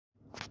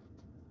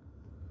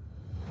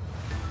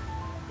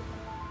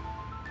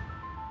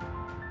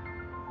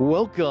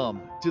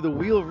Welcome to The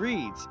Wheel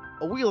Reads,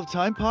 a Wheel of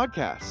Time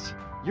podcast.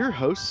 Your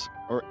hosts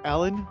are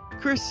Alan,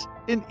 Chris,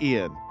 and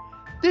Ian.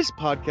 This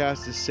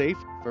podcast is safe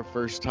for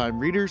first-time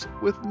readers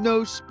with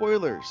no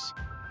spoilers.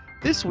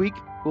 This week,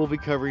 we'll be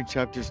covering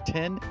chapters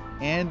 10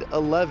 and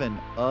 11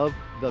 of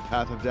The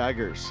Path of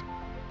Daggers.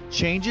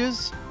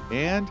 Changes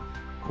and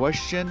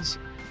questions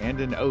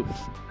and an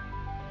oath.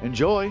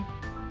 Enjoy!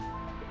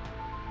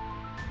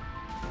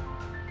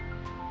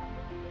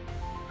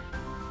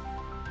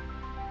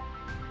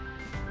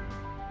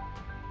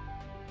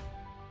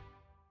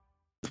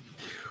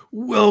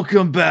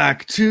 Welcome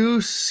back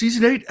to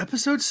Season 8,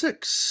 Episode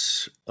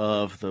 6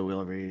 of The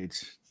Wheel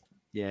Reads.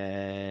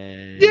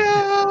 Yay!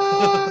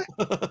 Yeah!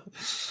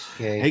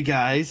 Hey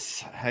guys.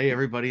 Hey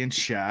everybody in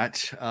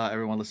chat.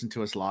 Everyone listen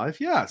to us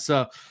live. Yeah,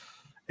 so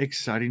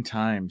exciting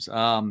times.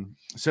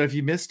 So if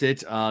you missed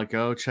it,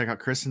 go check out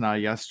Chris and I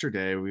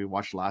yesterday. We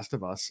watched Last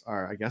of Us,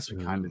 or I guess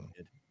we kind of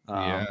did.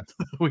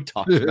 We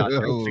talked about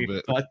it a little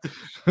bit. but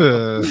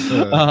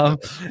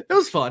it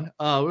was fun.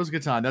 It was a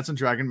good time. That's on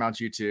Dragon Mount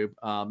YouTube.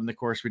 And of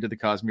course, we did the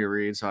Cosmere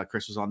reads.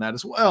 Chris was on that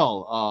as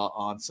well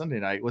on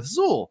Sunday night with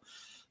Zool.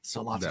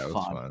 So lots of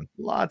fun.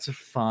 Lots of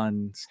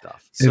fun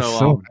stuff. It's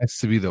so nice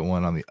to be the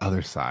one on the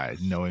other side,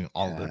 knowing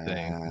all the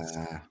things.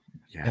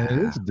 Yeah, and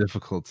it is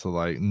difficult to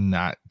like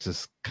not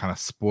just kind of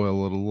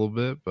spoil it a little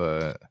bit,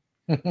 but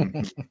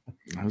it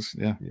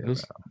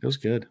was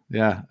good.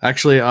 Yeah,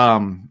 actually,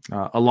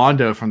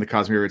 Alondo from the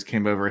Cosmere Reads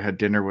came over and had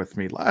dinner with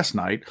me last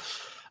night,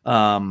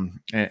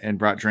 and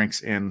brought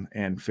drinks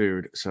and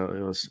food, so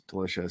it was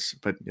delicious.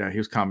 But yeah, he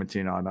was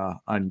commenting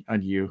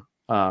on you,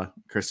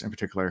 Chris, in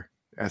particular,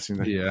 asking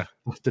the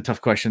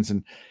tough questions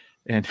and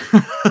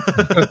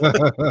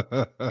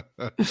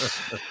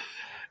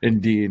and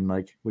Dean,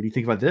 like, what do you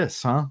think about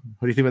this, huh?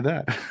 What do you think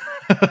about that?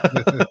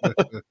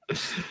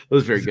 It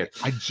was very good.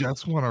 I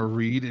just want to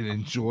read and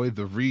enjoy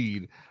the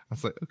read. I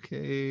was like,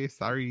 okay,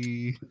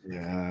 sorry.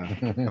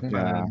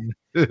 Yeah.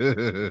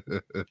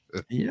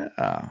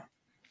 Yeah.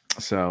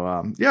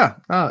 So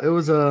it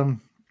was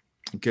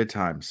good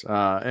times.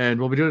 And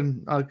we'll be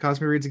doing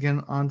Cosmere Reads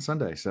again on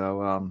Sunday.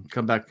 So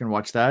come back and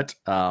watch that.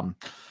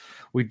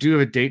 We do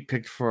have a date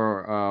picked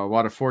for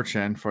Water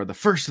Fortune for the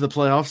first of the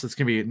playoffs. It's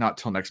gonna be not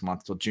till next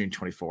month, till June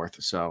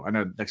 24th. So I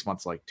know next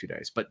month's like 2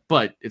 days, but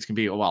it's gonna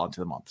be a while into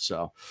the month.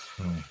 So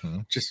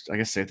just I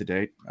guess save the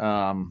date. We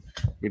don't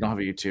have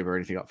a YouTube or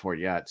anything up for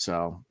it yet,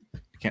 so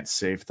you can't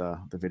save the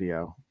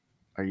video.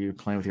 Are you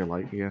playing with your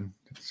light again?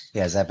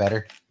 Yeah, is that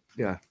better?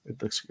 Yeah, you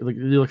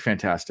look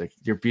fantastic.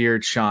 Your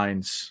beard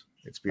shines.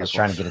 It's beautiful. I was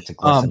trying to get it to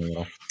glisten a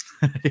little.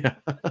 Yeah.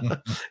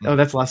 No,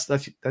 that's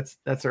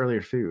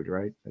earlier food,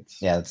 right?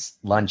 It's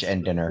lunch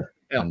and dinner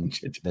on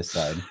this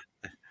side.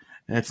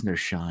 That's no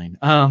shine.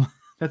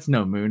 That's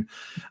no moon.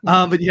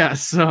 But yeah,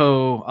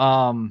 so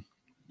fun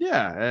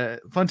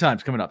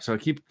times coming up. So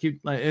keep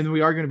and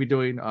we are going to be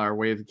doing our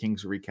Way of the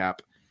Kings recap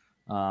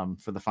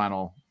for the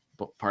final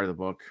part of the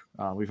book.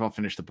 We've all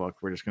finished the book.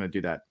 We're just going to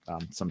do that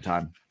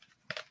sometime.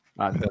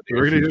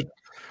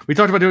 We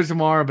talked about doing it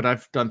tomorrow, but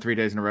I've done 3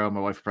 days in a row.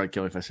 My wife would probably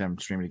kill me if I say I'm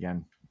streaming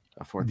again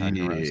a fourth time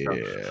in a row.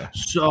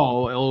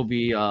 So it'll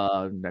be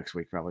next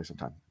week probably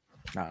sometime.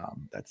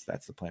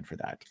 That's the plan for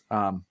that.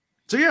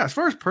 So yeah, as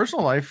far as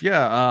personal life, had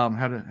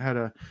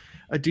a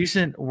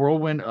decent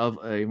whirlwind of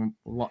a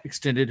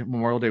extended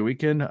Memorial Day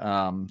weekend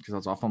because I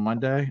was off on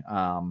Monday.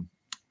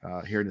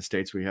 Here in the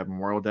States, we have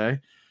Memorial Day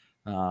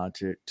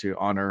to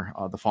honor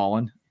the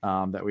fallen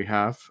that we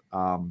have,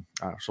 our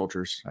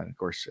soldiers, and of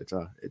course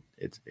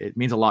it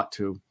means a lot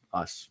to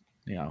us,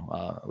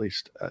 at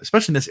least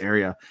especially in this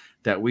area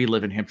that we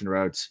live in, Hampton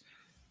Roads,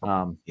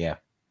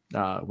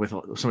 with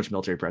so much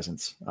military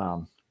presence.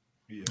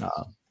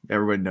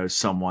 Everyone knows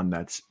someone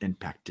that's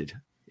impacted,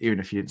 even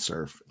if you didn't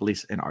serve, at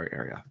least in our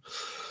area.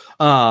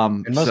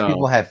 And most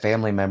people have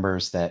family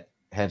members that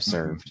have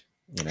served.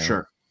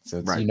 Sure. So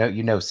it's, right.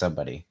 you know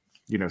somebody.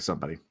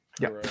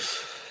 Yeah. Right.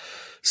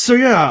 So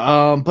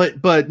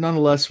but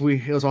nonetheless,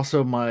 it was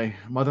also my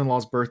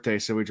mother-in-law's birthday,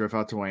 so we drove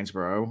out to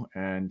Waynesboro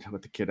and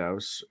with the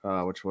kiddos,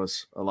 which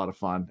was a lot of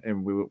fun,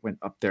 and we went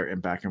up there and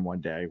back in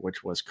one day,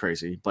 which was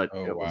crazy, but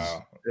it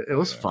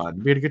was fun.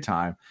 We had a good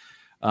time.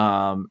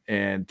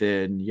 And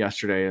then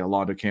yesterday,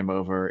 Alondo came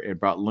over and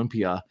brought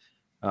lumpia.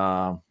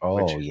 Homemade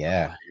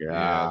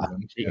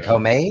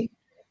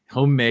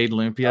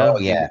lumpia. Oh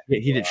yeah,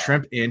 he did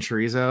shrimp and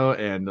chorizo,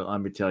 and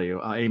let me tell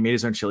you, he made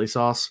his own chili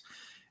sauce.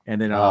 And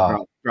then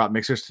brought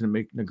mixers to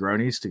make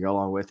Negronis to go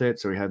along with it.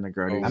 So we had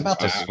Negronis. I'm about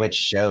to switch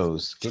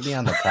shows. Get me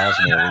on the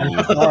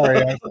Cosmere.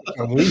 Sorry, I'm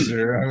a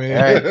loser. I mean,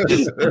 all right,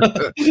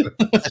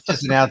 let's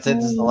just announce it.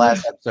 This is the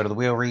last episode of the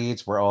Wheel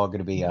Reads. We're all going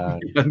to be on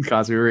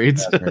Cosmere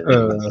Reads.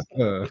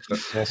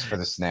 Just for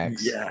the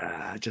snacks.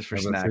 Yeah, just for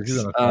snacks.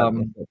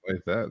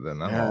 Like that,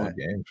 then I'm all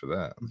game for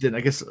that. Then I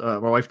guess my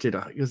wife did.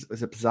 Is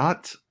it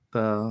pizzat?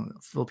 The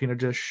Filipino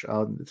dish.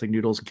 It's like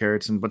noodles and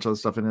carrots and a bunch of other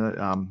stuff in it.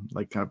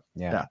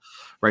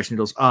 Rice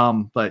noodles.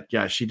 But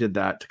yeah, she did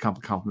that to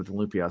compliment the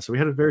lumpia. So we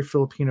had a very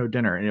Filipino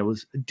dinner, and it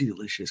was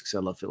delicious because I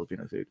love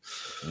Filipino food.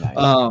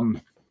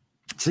 Nice.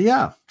 So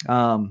yeah,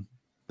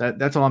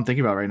 that's all I'm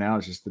thinking about right now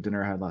is just the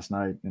dinner I had last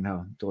night and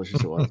how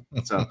delicious it was.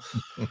 So,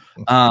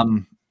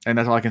 and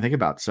that's all I can think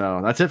about.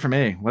 So that's it for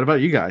me. What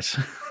about you guys?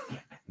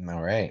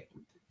 All right.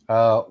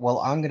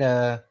 Well, I'm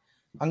gonna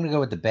go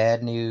with the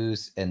bad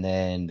news and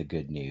then the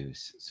good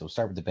news. So we'll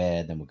start with the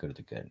bad, then we'll go to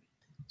the good.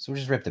 So we'll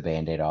just rip the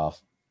Band-Aid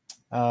off.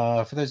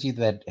 For those of you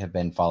that have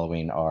been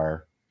following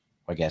our,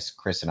 I guess,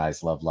 Chris and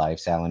I's love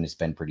lives, Alan has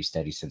been pretty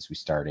steady since we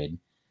started.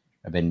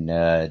 I've been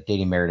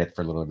dating Meredith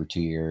for a little over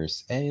 2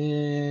 years,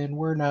 and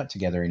we're not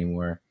together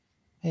anymore.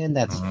 And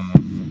that's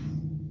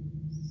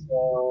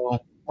so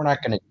we're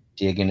not going to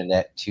dig into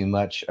that too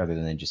much other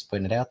than just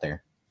putting it out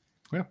there.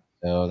 Yeah.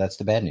 So that's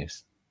the bad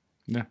news.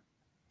 Yeah.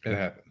 It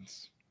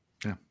happens.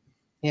 Yeah.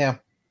 Yeah.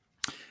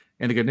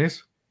 And the good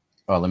news?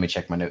 Oh, let me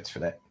check my notes for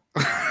that.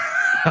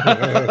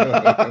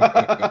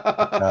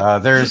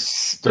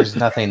 There's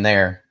nothing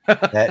there.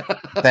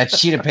 That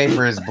sheet of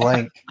paper is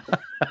blank.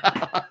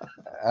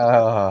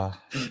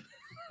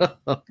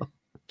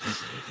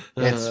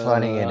 It's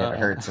funny and it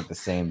hurts at the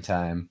same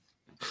time.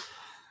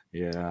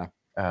 Yeah.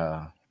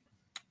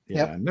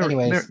 Yep.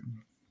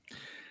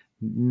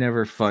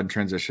 Never fun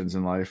transitions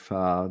in life.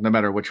 No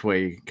matter which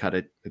way you cut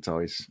it, it's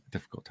always a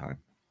difficult time.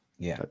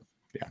 Yeah.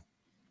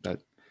 But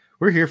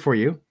we're here for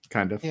you,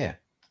 kind of. Yeah.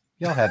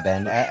 Y'all have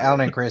been. Alan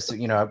and Chris,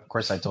 of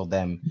course I told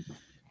them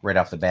right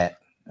off the bat.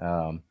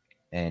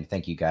 And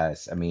thank you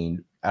guys. I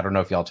mean, I don't know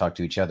if y'all talk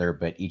to each other,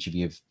 but each of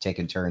you have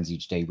taken turns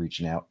each day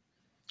reaching out.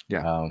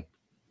 Yeah.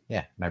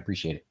 And I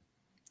appreciate it.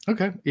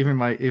 Okay. Even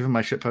my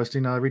shit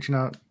posting reaching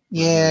out.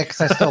 Yeah,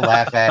 because I still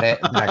laugh at it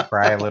and I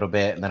cry a little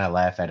bit and then I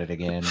laugh at it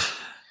again.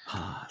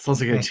 Sounds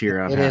like a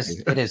tear. It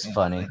is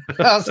funny.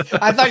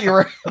 I thought you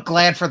were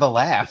glad for the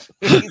laugh.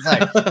 He's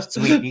like,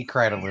 sweet, he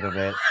cried a little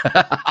bit.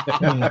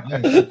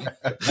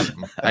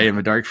 I am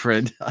a dark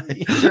friend.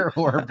 You're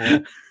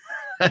horrible.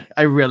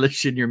 I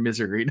relish in your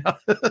misery.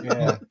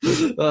 Yeah.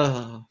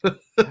 Oh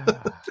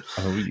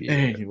yeah.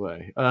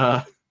 Anyway,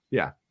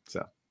 yeah.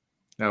 So,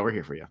 no, we're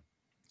here for you.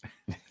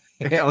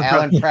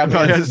 Alan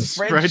probably has a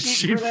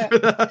spreadsheet for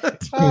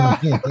that.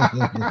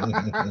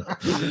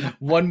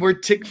 One more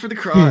tick for the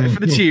cry,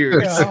 for the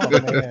tears. Oh,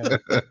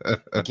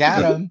 man.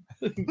 Got him.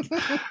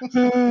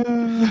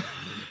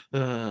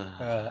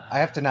 I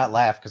have to not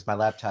laugh because my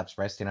laptop's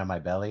resting on my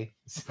belly.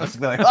 So it's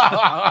like,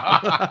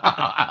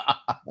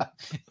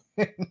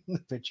 the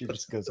picture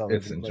just goes all over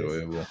It's the place.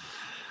 enjoyable.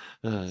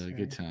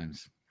 Good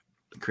times.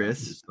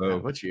 Chris, So- how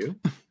about you?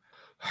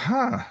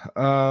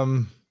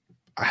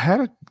 I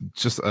had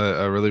just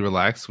a really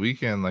relaxed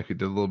weekend. Like we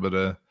did a little bit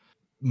of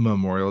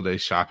Memorial Day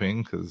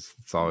shopping because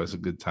it's always a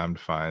good time to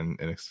find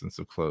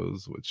inexpensive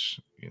clothes, which,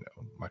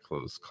 my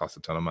clothes cost a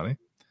ton of money.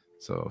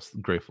 So I was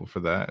grateful for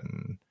that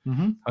and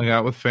hung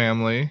out with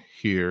family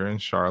here in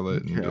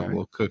Charlotte and did a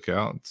little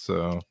cookout.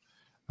 So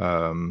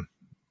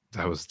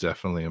that was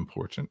definitely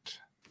important.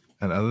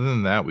 And other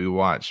than that, we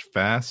watched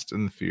Fast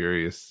and the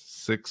Furious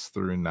 6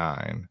 through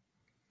 9.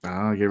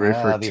 Oh, get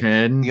ready for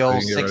 10. The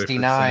old Get ready for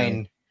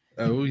 69.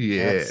 Oh,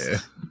 yeah.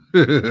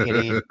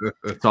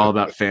 It's all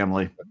about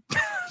family.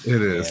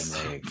 It is.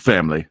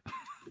 Family.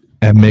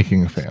 And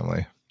making a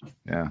family.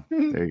 Yeah,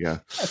 there you go.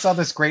 I saw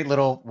this great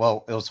little,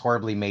 it was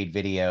horribly made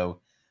video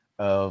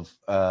of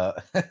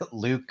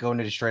Luke going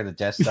to destroy the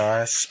Death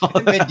Star.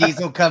 And Vin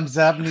Diesel comes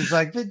up and he's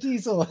like, Vin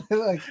Diesel,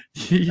 like,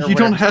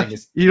 you're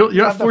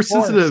not force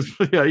sensitive.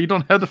 Yeah, you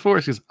don't have the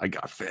force. Because I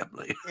got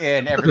family.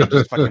 And everything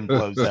just fucking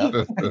blows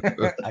up.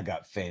 I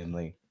got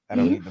family. I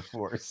don't need the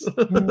force.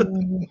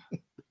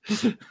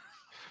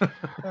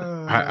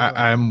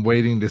 I'm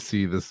waiting to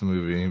see this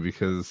movie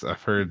because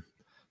I've heard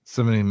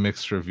so many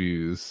mixed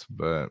reviews,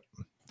 and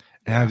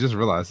I just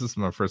realized this is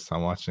my first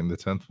time watching the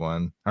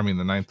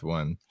 9th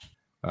one.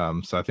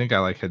 So I think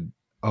I had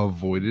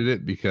avoided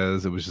it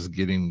because it was just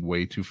getting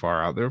way too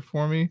far out there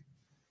for me.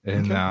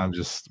 And now I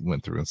just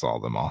went through and saw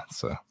them all.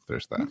 So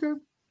there's that. Okay.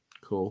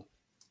 Cool.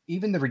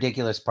 Even the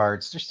ridiculous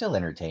parts, they're still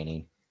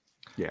entertaining.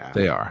 Yeah.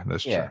 They are.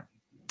 That's true.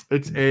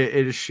 It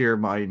is sheer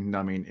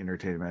mind-numbing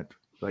entertainment.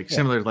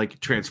 Similar like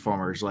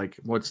Transformers. Like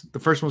the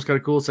first one was kind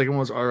of cool, the second one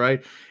was all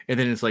right, and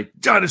then it's like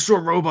dinosaur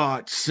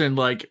robots and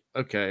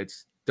okay,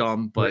 it's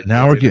dumb, but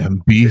now we're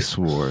getting Beast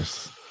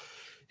Wars.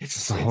 It's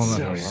so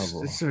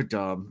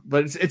dumb,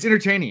 but it's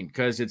entertaining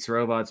because it's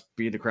robots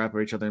beating the crap out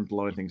of each other and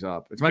blowing things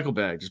up. It's Michael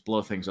Bay, just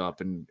blow things up,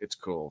 and it's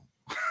cool.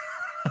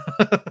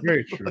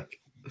 Very true.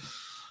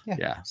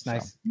 Yeah, it's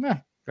nice. Yeah,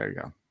 there you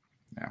go.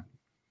 Yeah,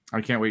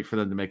 I can't wait for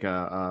them to make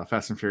a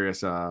Fast and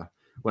Furious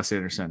Wes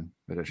Anderson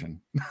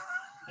edition.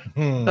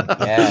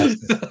 Yes.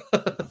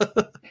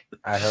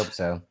 I hope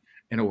so.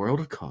 In a world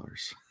of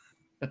cars.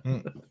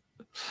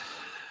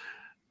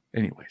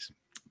 Anyways,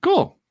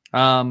 cool.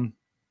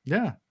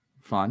 Yeah,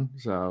 fun.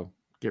 So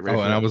get ready.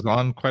 And I was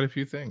on quite a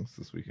few things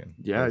this weekend.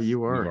 Yeah,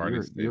 you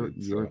were. You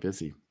were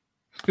busy.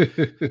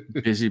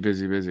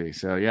 busy.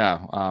 So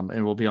yeah,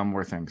 and we'll be on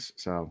more things.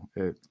 So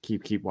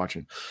keep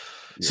watching.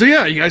 Yeah. So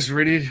yeah, you guys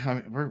ready? I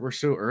mean, we're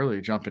so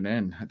early jumping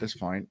in at this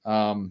point.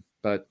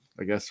 But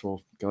I guess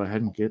we'll go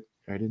ahead and get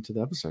right into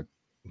the episode.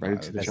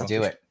 Let's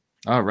do it.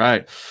 All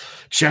right.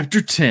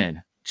 Chapter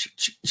 10,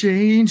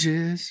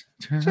 Changes.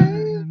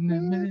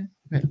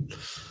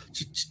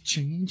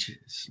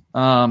 Changes.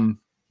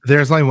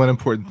 There's only one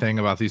important thing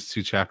about these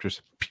 2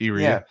 chapters,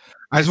 period. Yeah.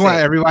 I just want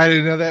everybody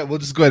to know that. We'll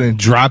just go ahead and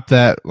drop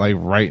that like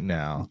right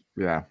now.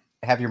 Yeah.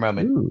 Have your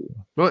moment. Ooh.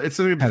 Well, it's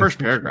the first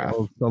paragraph.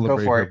 Go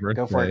for it.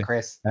 Go for it,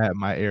 Chris. At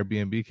my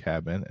Airbnb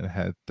cabin and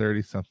had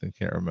 30 something.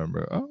 Can't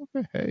remember. Oh,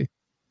 okay. Hey,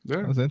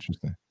 that was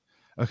interesting.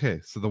 Okay,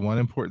 so the one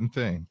important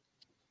thing.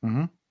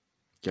 Mm-hmm.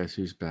 Guess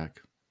who's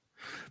back?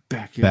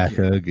 Back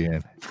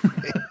again.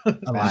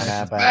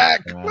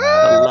 Back.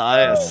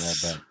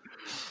 Elias.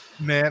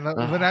 Man,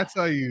 when I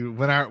tell you,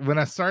 when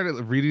I started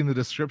reading the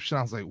description,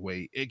 I was like,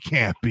 wait, it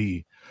can't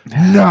be.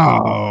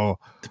 No.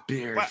 The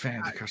beard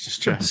fan across his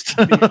chest.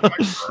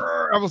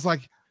 I was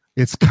like,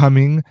 it's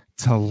coming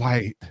to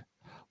light.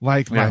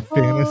 Like my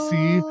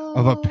fantasy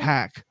of a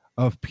pack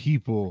of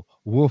people,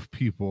 wolf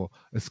people,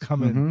 is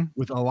coming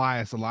with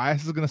Elias.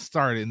 Elias is going to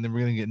start it, and then we're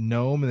going to get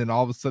Gnome, and then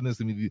all of a sudden there's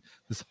going to be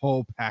this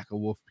whole pack of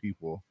wolf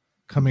people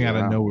coming out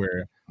of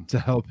nowhere to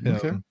help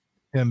him,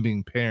 him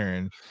being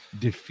Perrin,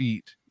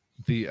 defeat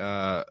the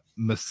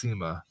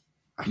Massima.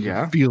 I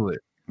can feel it.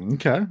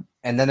 Okay.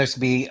 And then there's going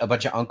to be a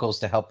bunch of uncles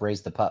to help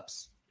raise the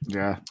pups.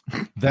 Yeah.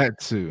 That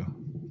too.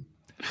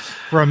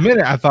 For a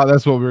minute, I thought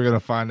that's what we were going to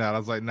find out. I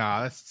was like,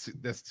 nah,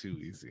 that's too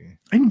easy.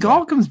 And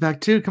Gaul comes back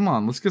too. Come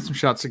on, let's get some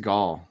shots of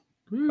Gaul.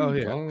 Oh,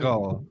 yeah.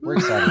 Gaul. We're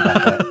excited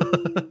about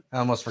that. I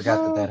almost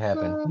forgot that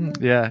happened.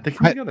 Yeah, they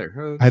come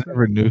together. I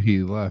never knew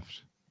he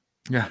left.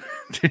 Yeah,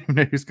 didn't even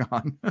know he's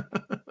gone.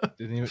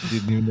 didn't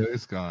even know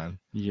he's gone.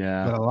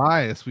 Yeah. But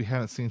Elias, we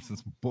haven't seen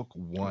since book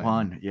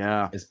 1.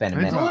 Yeah. It's been a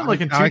minute. Only like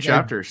in 2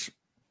 chapters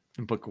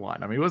in book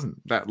 1. I mean, it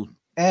wasn't that.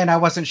 And I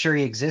wasn't sure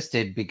he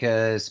existed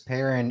because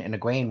Perrin and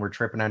Egwene were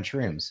tripping on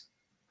shrooms.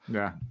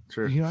 Yeah,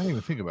 true. You know, I didn't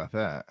even think about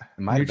that.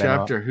 New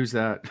chapter. Who's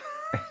that?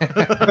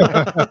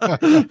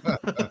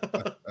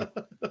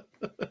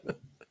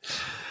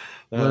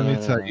 Let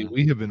me tell you,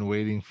 we have been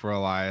waiting for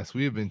Elias.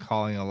 We have been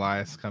calling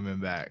Elias coming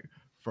back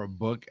for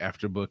book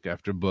after book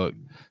after book.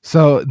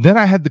 So then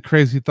I had the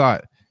crazy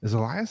thought: is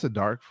Elias a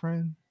dark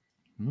friend?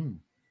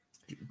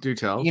 Do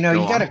tell. You know,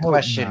 you got to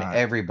question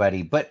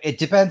everybody, but it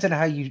depends on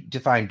how you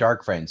define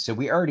dark friends. So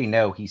we already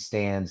know he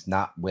stands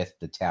not with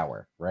the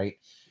tower, right?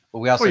 But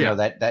we also know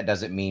that that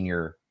doesn't mean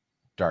you're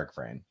dark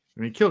friend.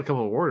 I mean, he killed a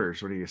couple of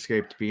warders when he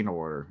escaped being a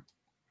warder.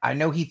 I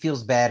know he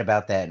feels bad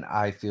about that, and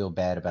I feel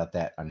bad about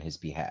that on his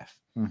behalf.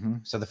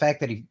 So the fact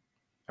that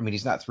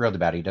he's not thrilled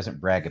about it. He doesn't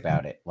brag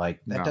about it.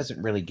 Like, that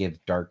doesn't really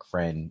give dark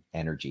friend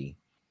energy.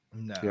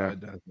 No, it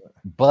doesn't.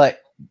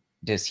 But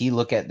does he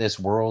look at this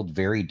world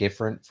very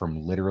different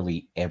from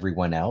literally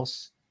everyone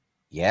else?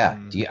 Yeah.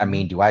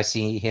 Do I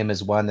see him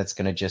as one that's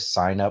going to just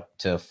sign up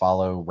to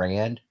follow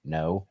Rand?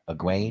 No.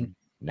 Egwene?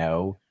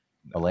 No.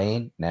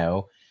 Elaine?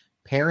 No.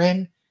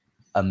 Perrin?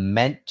 A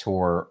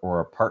mentor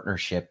or a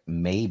partnership,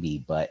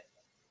 maybe, but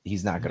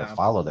he's not going to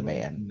follow the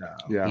man. No.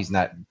 Yeah. He's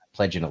not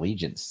pledging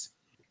allegiance.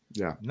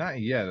 Yeah. Not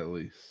yet, at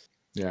least.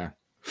 Yeah.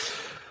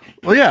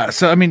 Well, yeah.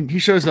 So, I mean, he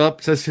shows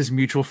up, says his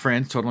mutual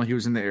friends told him he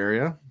was in the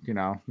area. You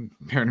know,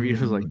 Perrin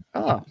was like,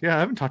 oh, yeah, I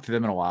haven't talked to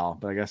them in a while,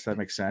 but I guess that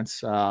makes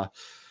sense.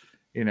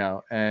 You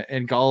know,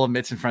 and Gaul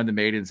admits in front of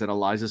the maidens that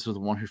Elias was the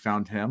one who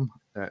found him.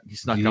 That he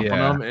snuck up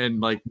on him, and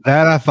like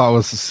that, I thought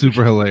was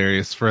super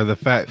hilarious. For the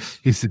fact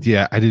he said,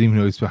 "Yeah, I didn't even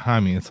know he's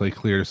behind me until he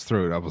cleared his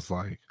throat." I was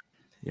like,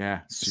 "Yeah."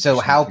 So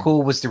how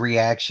cool was the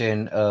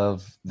reaction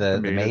of the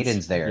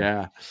maidens there?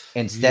 Yeah.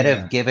 Instead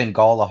of giving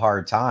Gaul a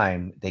hard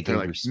time, they gave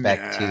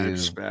respect to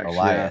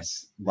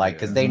Elias, like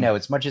because they know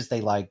as much as they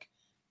like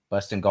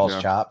busting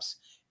Gaul's chops,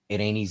 it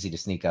ain't easy to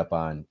sneak up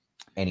on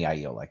any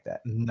Aiel like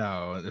that.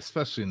 No,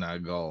 especially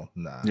not Gaul.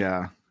 Nah.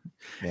 Yeah.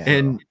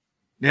 And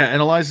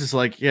Elias is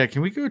like, yeah,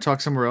 can we go talk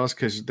somewhere else?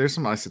 Because there's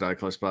some Aes Sedai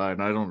close by,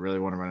 and I don't really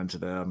want to run into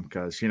them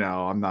because, you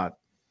know, I'm not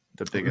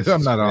the biggest.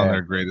 I'm not on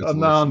their greatest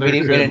list. We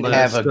didn't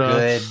have a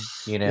good,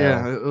 you know.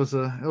 Yeah, it was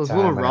a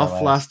little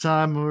rough last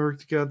time we worked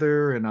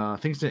together, and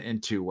things didn't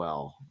end too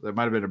well. There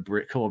might have been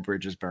a couple of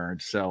bridges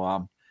burned.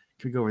 So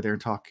can we go over there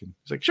and talk? And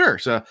he's like, sure.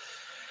 So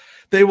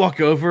they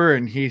walk over,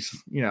 and he's,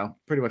 you know,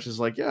 pretty much is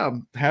like, yeah,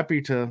 I'm happy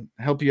to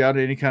help you out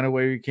in any kind of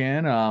way we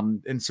can.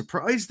 And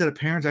surprised that a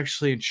parent's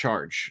actually in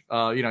charge.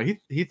 You know,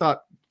 he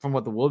thought from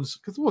what the wolves,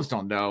 because the wolves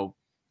don't know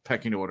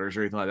pecking orders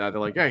or anything like that. They're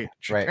like, hey,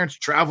 parent's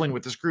traveling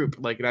with this group.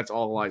 Like, that's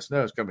all Elias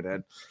knows coming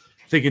in,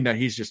 thinking that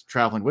he's just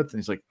traveling with them.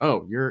 He's like,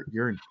 oh,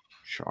 you're in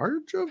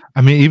charge of? I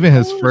mean, even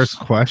his first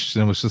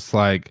question was just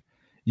like,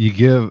 you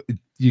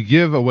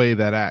give away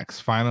that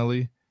axe.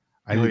 Finally,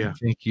 I didn't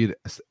think you'd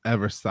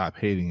ever stop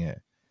hating it.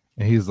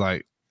 And he's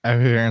like,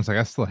 Aaron's like,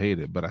 I still hate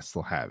it, but I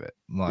still have it.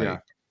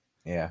 Like,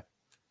 yeah.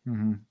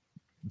 Mm-hmm.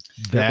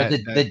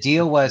 The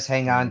deal was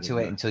hang on to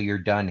it until you're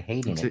done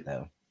hating it,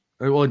 though.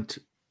 Well,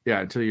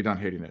 until you're done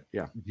hating it.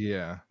 Yeah.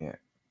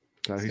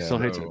 So he still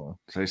hates it.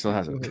 So he still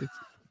has it.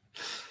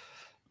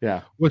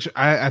 Yeah. Which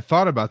I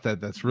thought about that.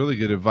 That's really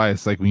good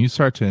advice. Like, when you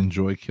start to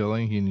enjoy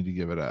killing, you need to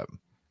give it up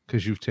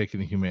because you've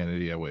taken the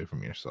humanity away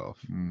from yourself.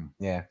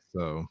 Yeah.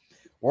 So.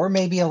 Or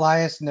maybe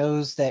Elias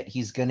knows that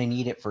he's going to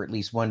need it for at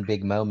least one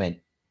big moment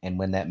and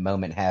when that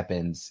moment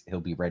happens, he'll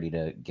be ready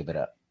to give it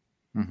up.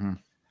 Mm-hmm.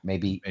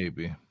 Maybe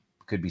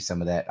could be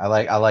some of that. I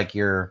like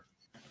your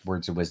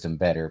words of wisdom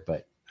better,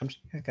 but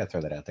I gotta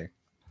throw that out there.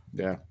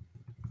 Yeah.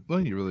 Well,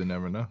 you really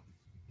never know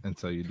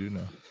until you do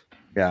know.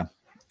 Yeah.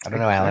 I don't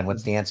know, Alan.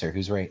 What's the answer?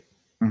 Who's right?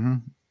 Mm-hmm.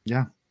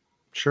 Yeah.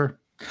 Sure.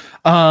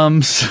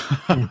 So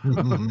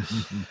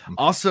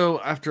also,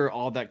 after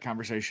all that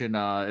conversation,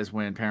 is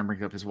when Perrin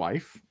brings up his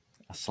wife,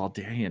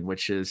 Saldaean,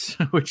 which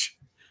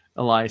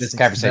Elias. This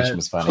conversation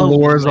was funny.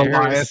 Floors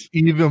Elias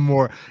even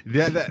more.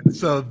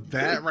 So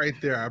that right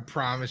there, I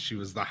promise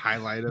you, is the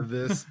highlight of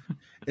this.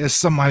 Is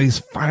somebody's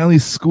finally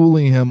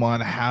schooling him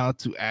on how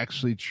to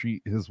actually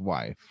treat his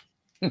wife.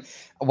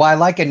 Well, I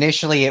like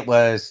initially it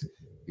was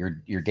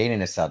you're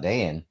dating a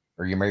Saldaean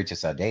or you're married to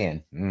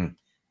Saldaean.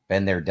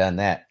 Been there, done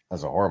that. That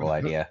was a horrible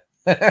idea.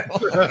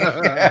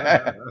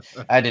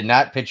 I did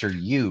not picture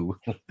you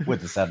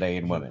with a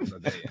Saldaean woman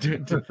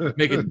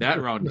making that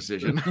wrong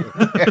decision.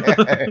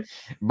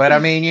 But I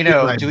mean,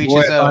 to each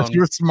his own.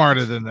 You're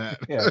smarter than that.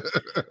 Yeah.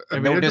 I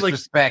mean, no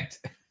disrespect.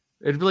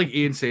 It'd be like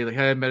Ian saying, like,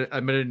 hey, I met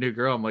a new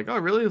girl. I'm like, oh,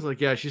 really? It's like,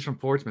 yeah, she's from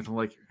Portsmouth. I'm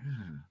like,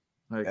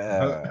 is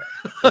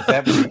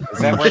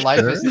that where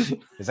life is?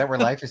 Is that where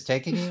life is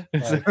taking you?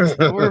 Is that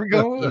where we're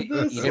going with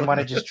this? You didn't want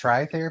to just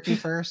try therapy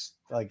first,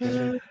 like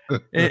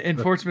in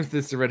Portsmouth,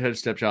 it's the redheaded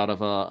stepchild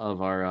of our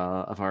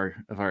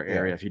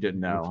area. If you didn't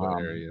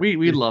know,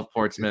 we love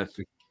Portsmouth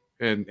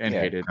and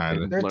hate it.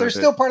 They're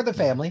still part of the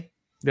family.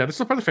 Yeah, they're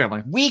still part of the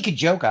family. We could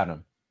joke on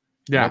them.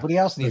 Yeah, nobody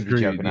else needs to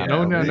be joking on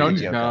them.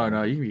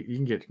 No. You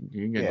can get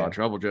in a lot of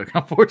trouble joking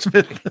on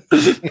Portsmouth. From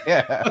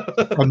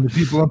the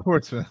people in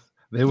Portsmouth.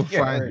 They will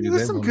find you.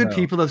 There's some good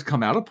people that's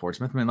come out of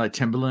Portsmouth. I mean, like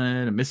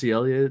Timberland and Missy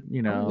Elliott,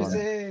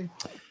 Yeah.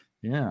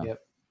 Yep,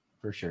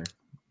 for sure.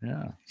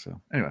 Yeah.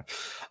 So anyway,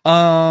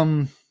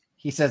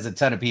 he says a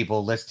ton of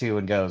people list to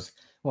and goes,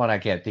 well, and I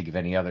can't think of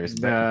any others.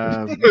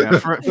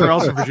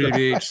 Pharrell's from Virginia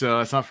Beach, so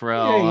it's not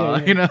Pharrell.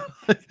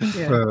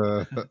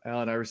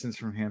 Alan Iverson's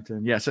from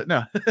Hampton. Yeah. So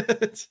no.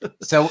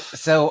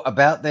 So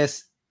about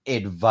this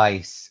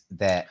advice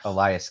that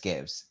Elias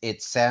gives,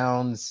 it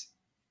sounds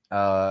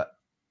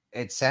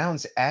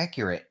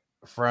accurate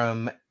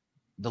from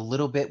the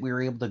little bit we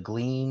were able to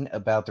glean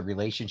about the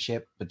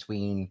relationship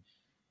between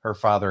her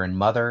father and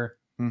mother.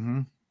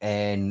 Mm-hmm.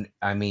 And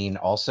I mean,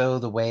 also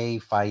the way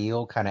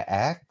Fail kind of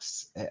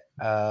acts.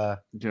 Yeah.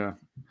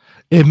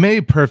 It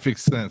made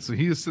perfect sense. So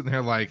he was sitting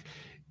there like,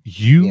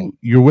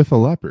 you're with a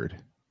leopard.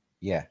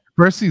 Yeah.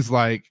 First he's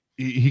like,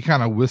 he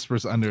kind of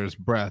whispers under his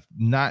breath,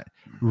 not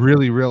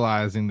really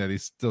realizing that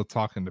he's still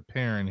talking to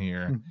Perrin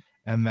here. Mm-hmm.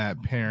 And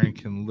that Perrin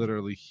can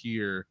literally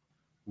hear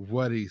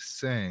what he's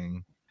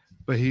saying,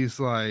 but he's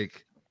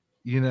like,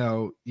 you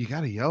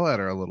got to yell at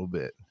her a little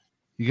bit.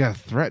 You got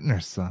to threaten her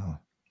some.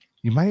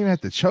 You might even have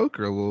to choke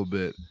her a little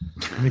bit.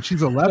 I mean,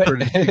 she's a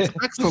leopard. She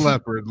expects a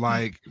leopard.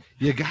 Like,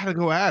 you got to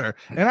go at her.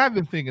 And I've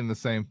been thinking the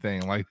same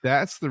thing. Like,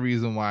 that's the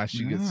reason why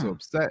she gets so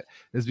upset,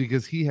 is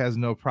because he has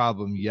no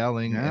problem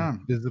yelling and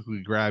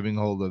physically grabbing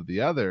hold of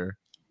the other.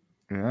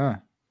 Yeah.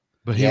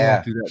 But he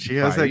won't do that.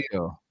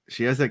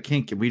 She has that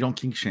kink, and we don't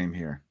kink shame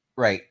here.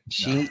 Right.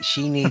 She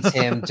needs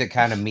him to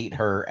kind of meet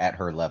her at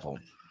her level.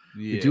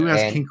 Yeah. You do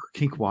ask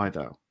kink why,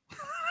 though.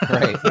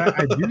 Right.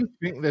 I do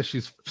think that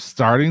she's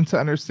starting to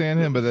understand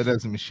him, but that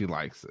doesn't mean she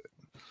likes it.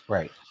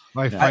 Right.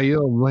 Like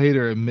Fail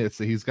later admits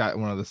that he's got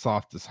one of the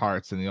softest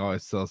hearts and he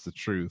always tells the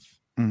truth.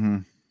 Mm-hmm.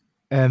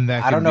 And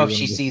that I don't know if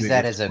she sees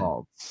that as a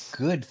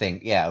good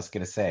thing. Yeah, I was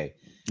going to say.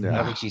 I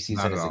don't think she sees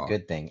it as a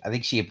good thing. I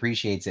think she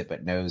appreciates it,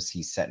 but knows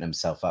he's setting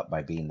himself up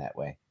by being that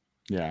way.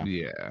 Yeah.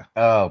 Yeah.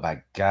 Oh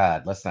my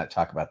God. Let's not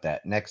talk about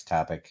that. Next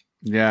topic.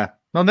 Yeah.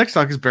 Well, next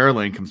topic is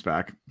Barrelane comes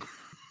back.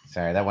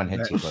 Sorry, that one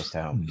hit too close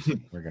to home.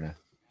 We're gonna.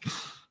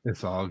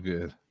 It's all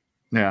good.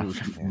 Yeah.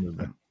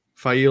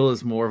 Fail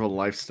is more of a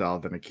lifestyle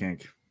than a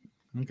kink.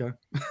 Okay.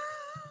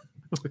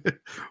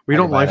 We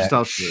don't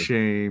lifestyle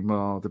shame.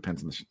 Well,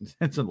 depends on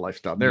the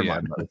lifestyle. Never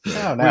mind.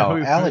 No.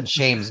 Alan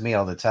shames me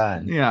all the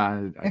time.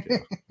 Yeah, I do.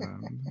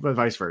 But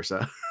vice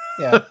versa.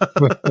 Yeah.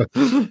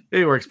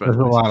 It works both ways.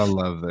 There's a lot of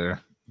love there.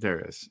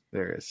 There is.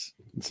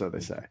 So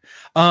they say.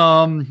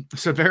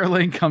 So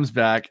Barrelane comes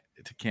back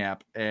to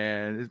camp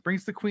and it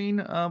brings the Queen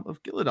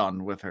of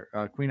Gilladon with her,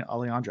 Queen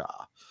Aliandra.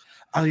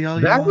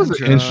 That was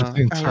an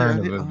interesting turn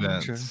of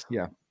events.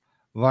 Yeah.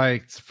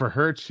 Like, for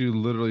her to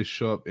literally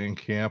show up in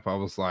camp, I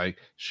was like,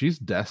 she's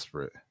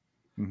desperate.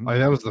 Mm-hmm. Like,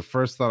 that was the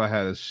first thought I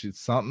had, is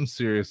something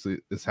seriously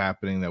is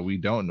happening that we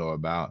don't know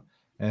about,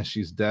 and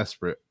she's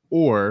desperate.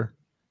 Or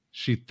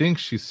she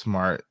thinks she's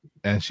smart,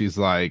 and she's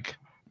like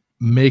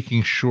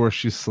making sure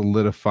she's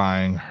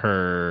solidifying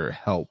her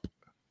help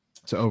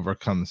to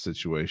overcome the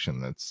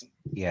situation that's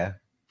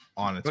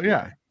on its way.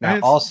 Yeah. Now,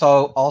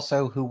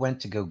 also, who went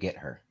to go get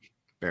her?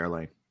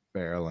 Barrelane.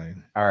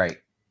 All right.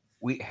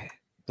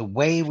 The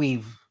way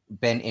we've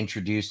been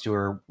introduced to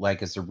her,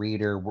 like as a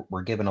reader,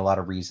 we're given a lot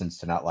of reasons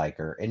to not like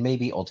her, and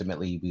maybe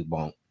ultimately we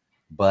won't.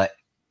 But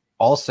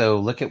also,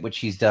 look at what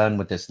she's done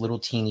with this little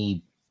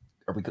teeny,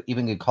 or we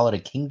even could call it a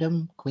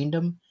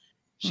queendom.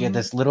 She had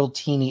this little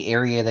teeny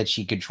area that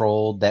she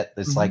controlled that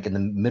is like in the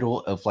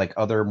middle of like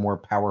other more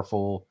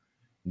powerful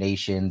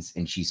nations,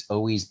 and she's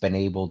always been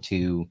able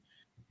to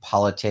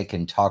politic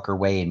and talk her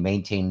way and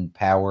maintain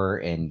power,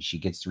 and she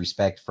gets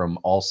respect from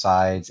all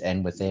sides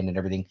and within and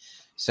everything.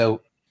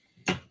 So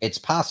it's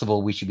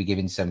possible we should be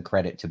giving some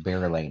credit to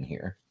Barrelane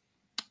here.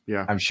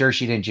 Yeah. I'm sure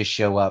she didn't just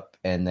show up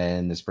and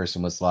then this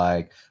person was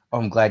like, "Oh,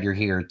 I'm glad you're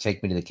here.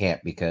 Take me to the camp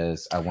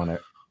because I want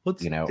to." Well,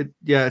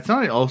 it's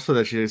not also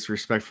that she has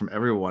respect from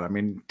everyone. I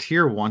mean,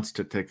 Tyr wants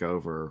to take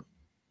over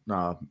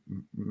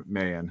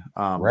Mayan.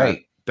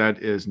 Right.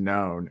 That is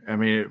known. I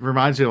mean, it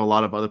reminds me of a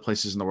lot of other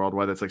places in the world,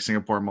 whether it's like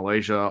Singapore,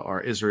 Malaysia,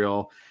 or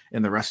Israel,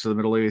 and the rest of the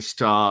Middle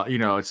East.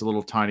 It's a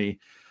little tiny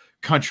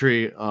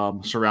country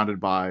surrounded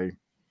by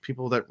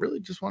people that really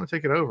just want to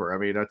take it over. I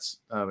mean,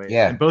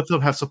 and both of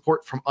them have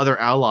support from other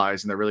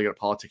allies, and they're really good at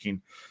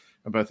politicking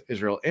in both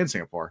Israel and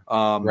Singapore.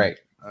 Right.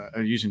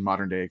 Using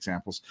modern day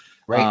examples.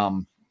 Right.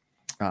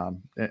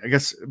 I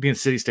guess being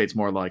city states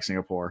more like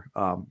Singapore,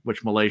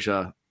 which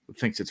Malaysia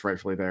thinks it's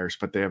rightfully theirs,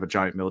 but they have a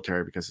giant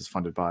military because it's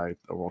funded by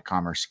the world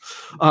commerce.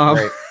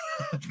 Right.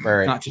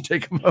 Not to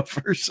take them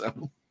over.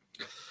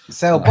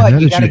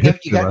 But you got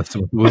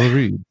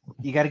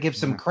to give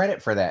some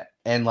credit for that.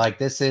 And like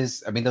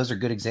those are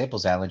good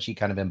examples, Alan. She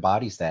kind of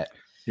embodies that.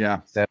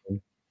 Yeah. So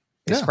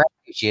as crappy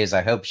as she is,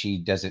 I hope she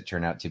doesn't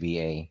turn out to be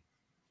a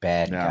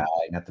bad guy.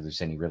 Not that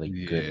there's any really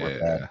good or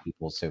bad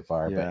people so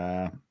far,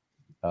 but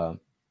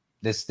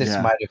this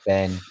might have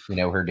been,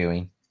 her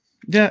doing.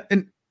 Yeah,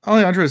 and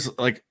Alejandra is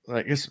like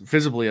I guess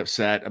visibly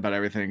upset about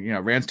everything.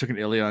 Rand's took an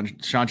Ilion,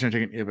 Shanchen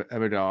took an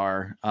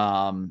Ebadar,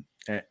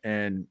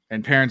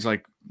 and parents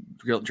like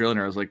drilling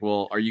her. I was like,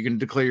 well, are you going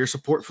to declare your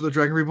support for the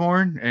Dragon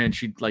Reborn? And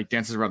she like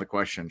dances around the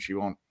question. She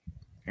won't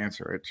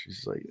answer it.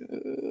 She's like,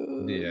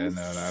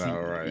 not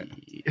all right.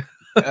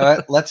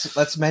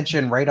 Let's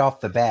mention right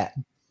off the bat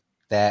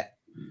that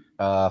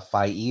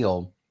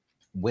Fael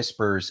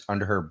whispers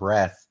under her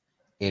breath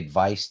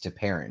advice to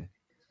Perrin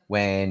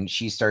when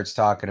she starts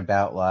talking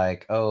about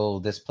like, oh,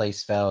 this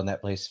place fell and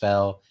that place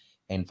fell,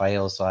 and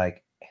Fael's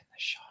like, and the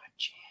Shan,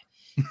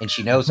 and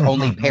she knows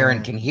only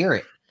Perrin can hear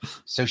it,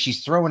 so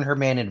she's throwing her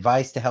man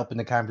advice to help in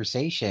the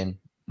conversation,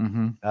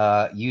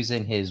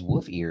 using his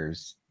wolf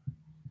ears.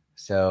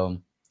 So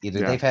either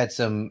they've had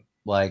some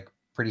like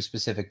pretty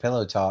specific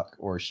pillow talk,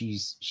 or she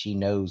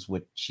knows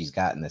what she's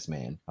got in this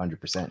man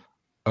 100%.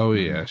 Oh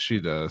yeah, she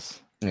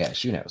does. Yeah,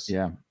 she knows.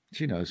 Yeah,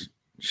 she knows.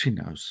 She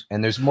knows.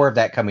 And there's more of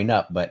that coming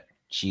up, but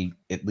she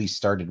at least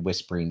started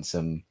whispering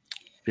some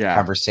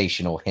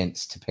conversational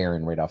hints to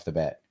Perrin right off the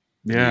bat.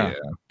 Yeah.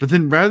 But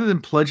then rather than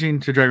pledging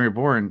to Dragon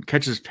Reborn,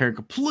 catches Perrin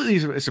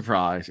completely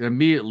surprised and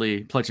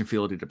immediately pledging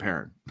fealty to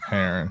Perrin.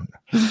 And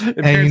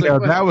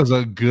that was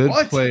a good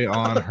play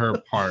on her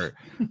part.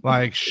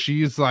 Like,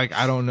 she's like,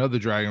 I don't know the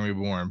Dragon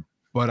Reborn,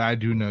 but I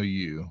do know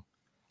you.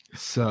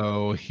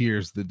 So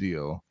here's the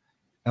deal.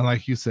 And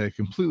like you said,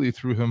 completely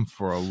threw him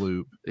for a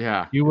loop.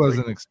 Yeah. He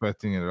wasn't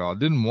expecting it at all.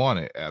 Didn't want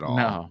it at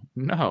all.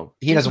 No.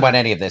 He doesn't want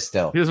any of this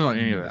still. He doesn't want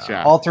any of this,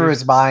 All through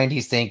his mind,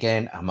 he's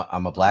thinking,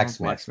 I'm a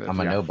blacksmith. I'm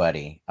a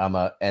nobody.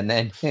 And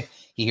then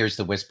he hears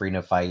the whispering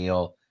of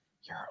Fael,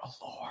 you're a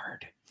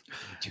lord.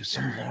 Do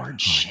some lord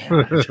shit.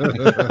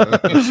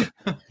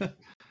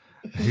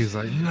 He's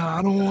like, no, I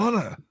don't want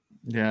to.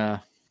 Yeah.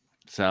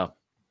 So.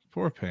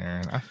 Poor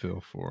Perrin. I feel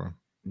for him.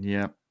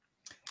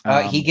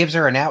 Yeah. He gives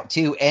her an out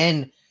too.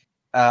 And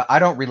I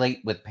don't relate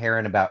with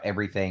Perrin about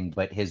everything,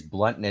 but his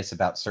bluntness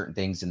about certain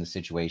things in the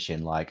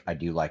situation, like, I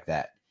do like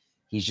that.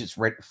 He's just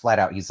flat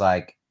out. He's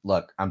like,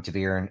 look, I'm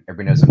Taviran.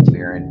 Everybody knows I'm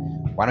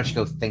Taviran. Why don't you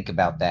go think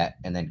about that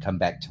and then come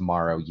back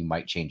tomorrow? You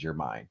might change your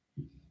mind.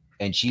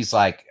 And she's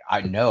like,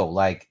 I know,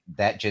 like,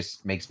 that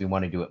just makes me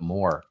want to do it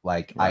more.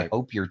 Like, right. I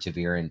hope you're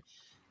Taviran.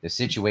 The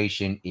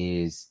situation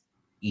is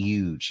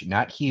huge,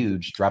 not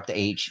huge. Drop the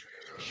H.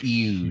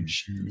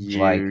 Huge.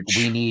 Like,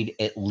 we need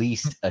at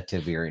least a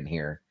Taviran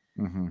here.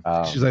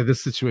 She's like,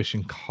 this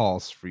situation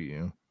calls for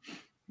you.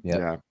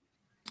 Yeah.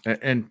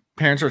 And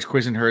Perrin starts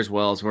quizzing her as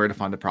well as where to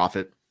find the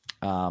prophet.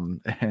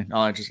 And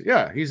I'll just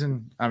he's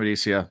in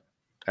Amadicia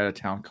at a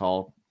town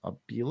called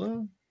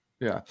Abila.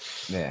 Yeah.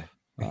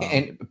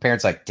 And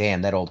Perrin's like,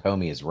 damn, that old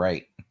homie is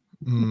right.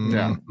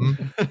 Yeah.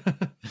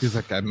 He's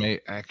like, I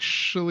may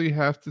actually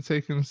have to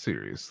take him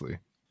seriously.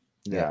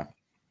 Yeah.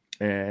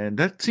 And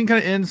that scene kind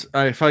of ends.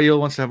 Fael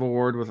wants to have a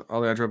word with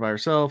Alejandra by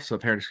herself, so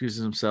Perrin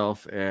excuses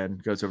himself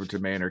and goes over to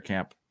Mayaner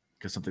camp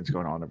because something's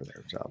going on over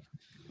there. So,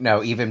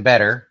 no, even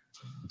better.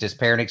 Does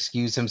Perrin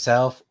excuse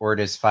himself, or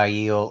does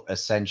Fael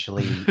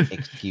essentially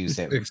excuse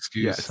him?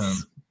 Excuse him.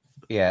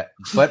 Yeah,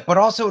 but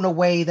also in a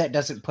way that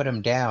doesn't put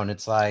him down.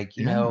 It's like,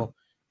 you know,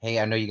 hey,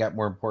 I know you got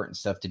more important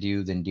stuff to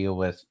do than deal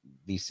with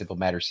these simple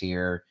matters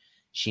here.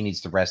 She needs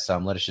to rest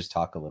some. Let us just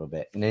talk a little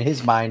bit. And in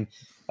his mind,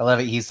 I love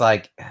it. He's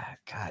like,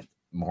 God,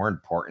 more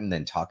important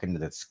than talking to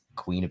this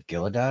Queen of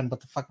Gillidan? What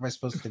the fuck am I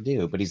supposed to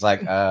do? But he's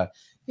like,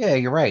 yeah,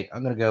 you're right.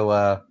 I'm going to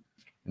go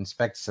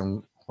inspect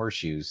some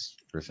horseshoes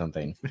or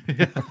something.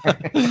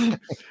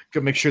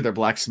 Go make sure they're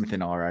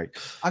blacksmithing all right.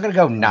 I'm going to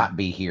go not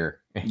be here.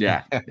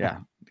 Yeah.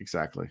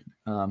 exactly.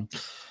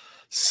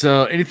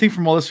 So anything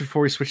from all this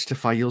before we switch to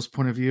Fail's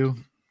point of view?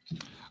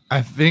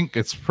 I think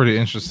it's pretty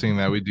interesting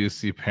that we do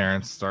see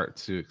parents start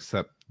to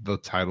accept the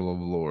title of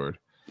Lord.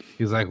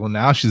 He's like, well,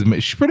 now she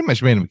pretty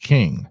much made him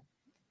king.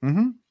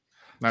 Mm-hmm.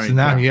 So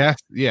now he's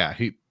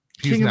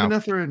King now of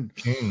Manetheren.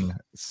 king.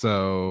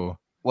 So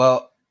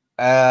but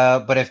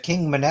if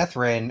King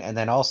Manetheren and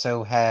then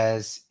also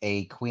has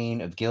a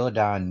Queen of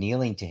Gillidan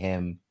kneeling to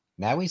him,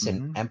 now he's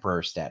in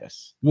emperor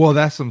status. Well,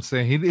 that's what I'm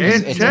saying.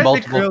 It's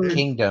multiple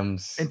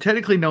kingdoms. And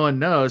technically no one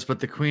knows, but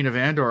the Queen of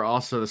Andor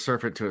also the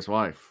servant to his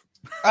wife.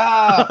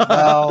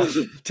 Well,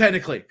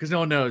 technically, because no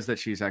one knows that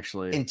she's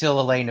actually until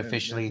Elaine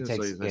officially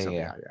takes.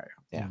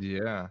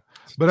 Yeah.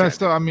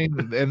 But I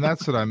mean, and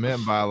that's what I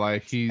meant by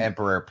like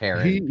emperor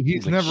parent.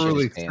 He's never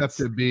really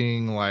accepted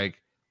being like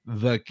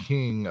the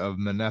king of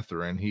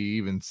Manetheren. He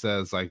even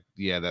says like,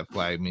 yeah, that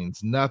flag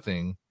means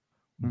nothing,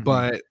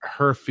 but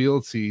her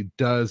fealty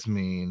does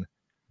mean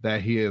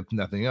that he, if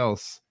nothing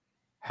else,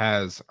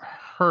 has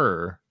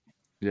her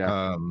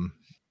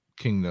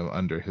kingdom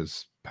under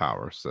his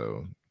power.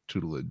 So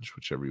tutelage,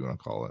 whichever you want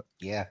to call it.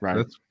 Yeah, right.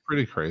 That's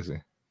pretty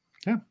crazy.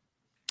 Yeah.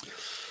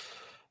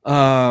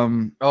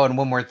 And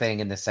one more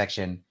thing in this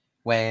section,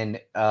 when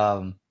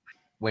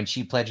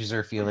she pledges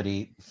her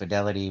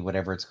fidelity,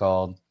 whatever it's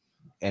called,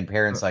 and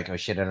parents like, oh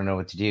shit, I don't know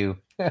what to do.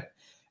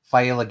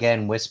 Fail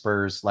again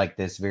whispers like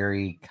this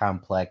very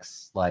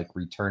complex, like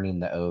returning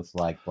the oath,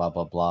 like blah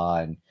blah blah,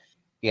 and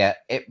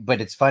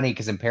but it's funny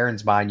because in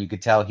Perrin's mind, you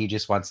could tell he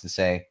just wants to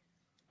say,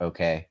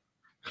 okay.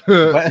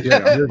 But,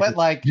 but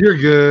like, you're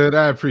good.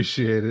 I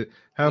appreciate it.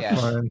 Have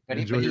fun.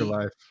 Enjoy your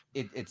life.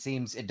 It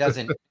seems it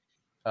doesn't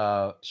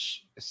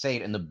say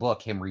it in the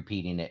book, him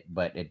repeating it,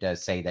 but it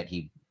does say that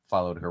he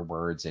followed her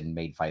words and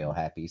made Fael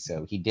happy.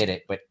 So he did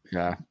it. But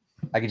I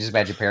can just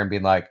imagine Perrin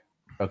being like,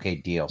 okay,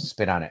 deal,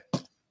 spit on it.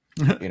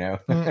 You know?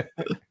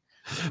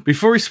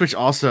 Before we switch,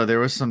 also, there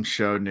was some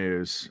show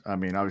news. I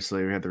mean,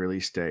 obviously, we had the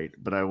release date,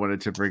 but I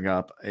wanted to bring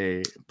up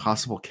a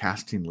possible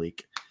casting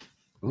leak.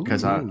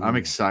 Because I'm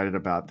excited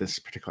about this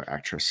particular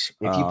actress.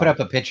 If you put up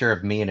a picture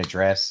of me in a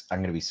dress, I'm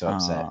going to be so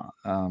upset.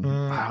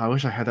 I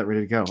wish I had that ready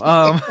to go.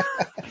 Options.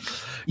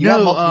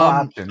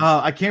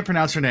 I can't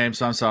pronounce her name,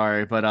 so I'm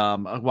sorry. But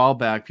a while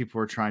back, people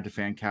were trying to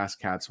fan cast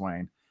Cat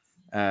Swain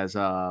as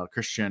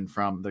Christian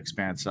from The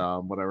Expanse,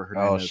 whatever her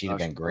name is. Oh, she'd have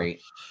been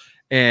great.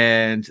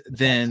 And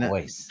then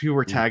people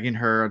were tagging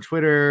her on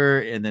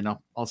Twitter, and then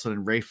all of a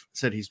sudden Rafe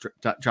said he's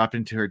dropped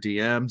into her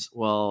DMs.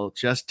 Well,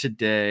 just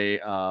today,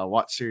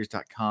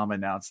 WatchSeries.com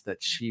announced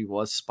that she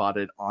was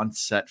spotted on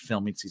set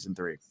filming season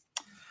 3.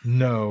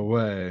 No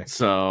way.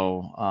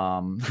 So,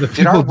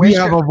 did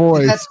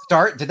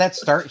that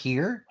start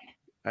here?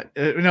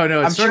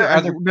 No. It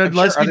started.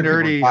 Let's Be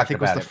Nerdy. I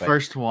think was the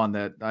first one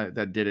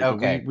that did it.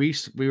 Okay, we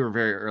were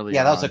very early.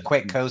 Yeah, that was a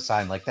quick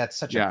cosign. Like that's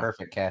such a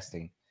perfect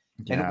casting.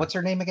 Yeah. And what's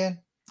her name again?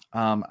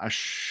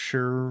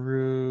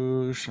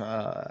 Ashurush.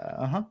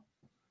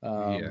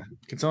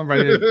 Can someone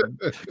write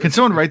it? Can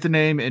someone write the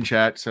name in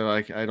chat so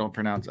I don't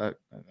pronounce that?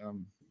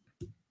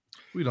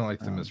 We don't like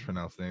to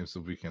mispronounce names, so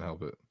we can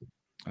help it.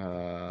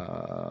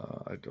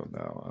 I don't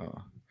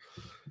know.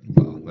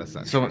 Well, that's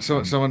not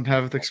someone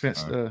have the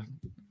Expanse. I'm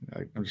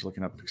just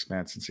looking up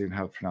Expanse and seeing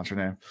how to pronounce her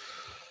name.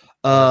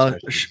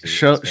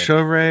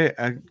 Showray.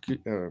 I'm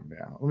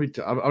going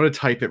to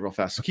type it real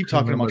fast. So keep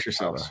talking amongst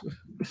yourselves.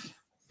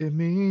 It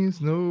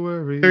means no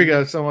worries. There you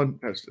go. Someone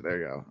posted. There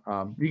you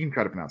go. You can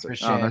try to pronounce it.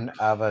 Christian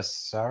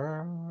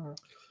Avasara.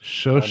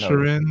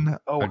 Shosharin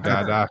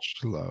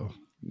Agadashlo.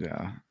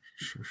 Yeah.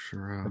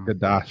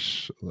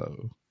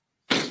 Agadashlo.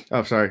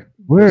 Oh, sorry.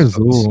 Where's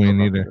we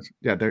need her?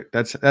 Yeah,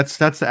 that's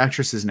the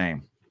actress's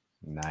name.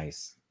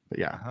 Nice. But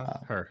yeah,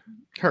 her.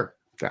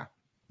 Yeah.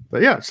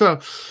 But yeah, so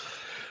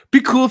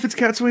be cool if it's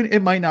Cat Swain.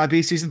 It might not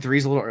be. Season 3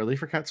 is a little early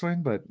for Cat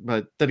Swain, but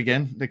then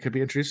again, they could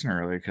be introducing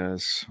her early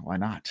because why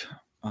not?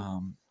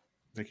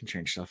 They can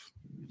change stuff,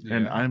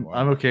 and I'm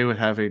okay with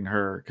having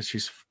her because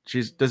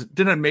she did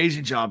an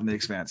amazing job in The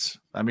Expanse.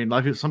 I mean,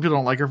 some people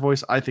don't like her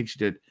voice. I think she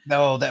did.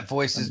 No, that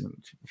voice is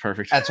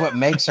perfect. That's what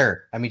makes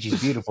her. I mean, she's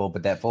beautiful,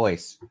 but that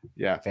voice,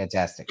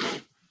 fantastic.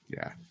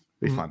 Yeah,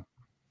 be fun.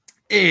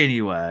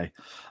 Anyway,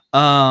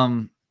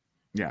 So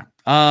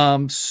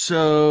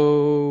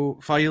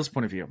Fael's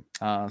point of view.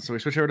 So we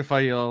switch over to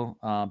Fael,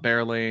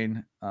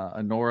 Barrelane,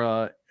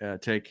 Honora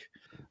take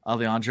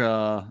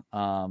Alejandra,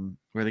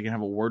 where they can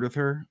have a word with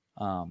her.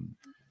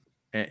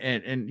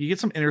 And you get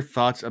some inner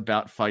thoughts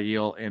about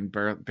Fael and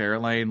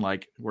Barrelane,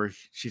 like where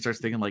she starts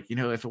thinking, like,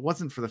 if it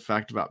wasn't for the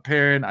fact about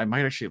Perrin, I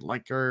might actually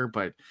like her,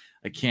 but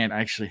I can't. I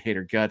actually hate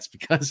her guts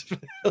because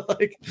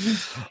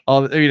it's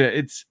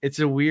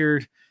a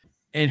weird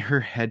in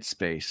her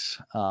headspace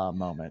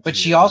moment. But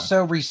she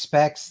also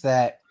respects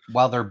that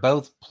while they're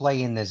both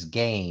playing this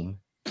game,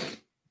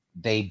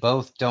 they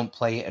both don't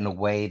play it in a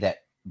way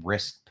that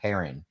risks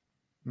Perrin.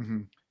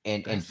 Mm-hmm.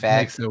 And in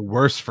fact, makes it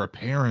worse for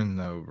Perrin,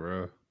 though,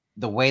 bro.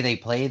 The way they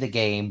play the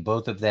game,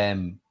 both of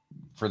them,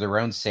 for their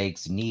own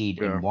sakes,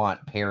 need and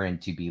want Perrin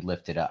to be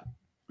lifted up.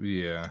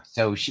 Yeah.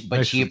 So she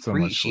appreciates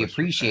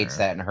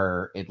fair. that in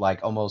her. It like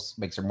almost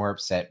makes her more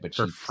upset, but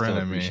Her she still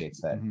frenemy.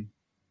 appreciates that. Mm-hmm.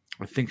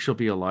 I think she'll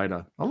be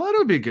Elida. Elida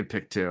would be a good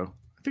pick too.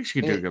 I think she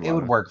could do a good. It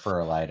would work for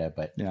Elida,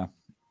 but yeah.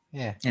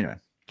 Anyway,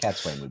 Cat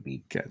Swain would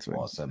be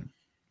awesome.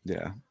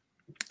 Yeah.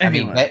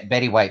 Anyway. I mean,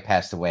 Betty White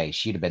passed away.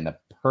 She'd have been the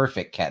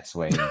perfect Cat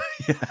Swain.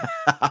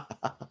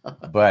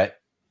 But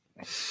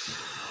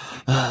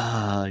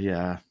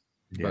yeah.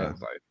 But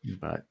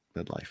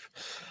bad life.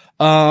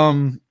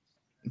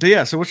 But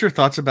yeah, so what's your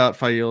thoughts about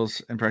Fail's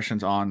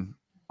impressions on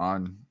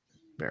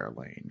Bear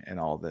Lane and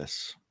all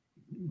this?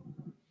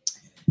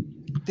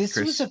 This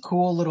was a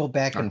cool little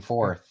back and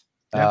forth.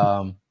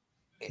 Yeah.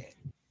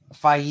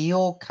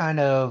 Fail kind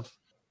of,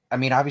 I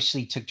mean,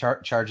 obviously took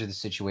charge of the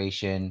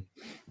situation,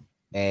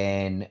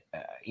 and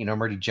I'm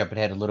already jumping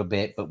ahead a little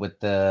bit, but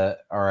with all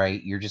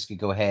right, you're just gonna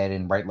go ahead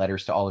and write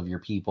letters to all of your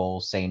people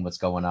saying what's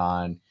going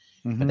on,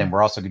 but then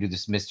we're also gonna do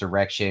this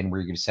misdirection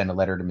where you're gonna send a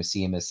letter to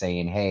Messima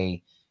saying,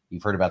 hey,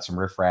 you've heard about some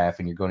riffraff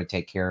and you're going to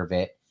take care of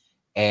it.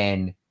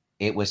 And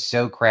it was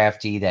so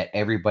crafty that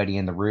everybody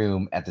in the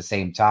room at the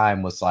same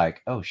time was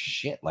like, oh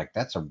shit, like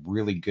that's a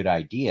really good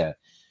idea.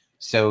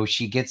 So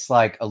she gets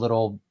like a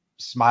little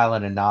smile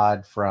and a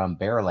nod from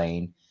Bear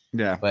Lane.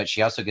 Yeah. But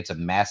she also gets a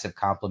massive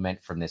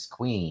compliment from this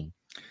queen.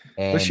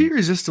 And but she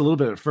resists a little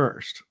bit at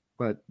first,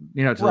 but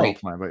it's a little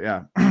plan, but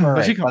yeah.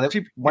 Right. But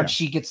once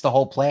she gets the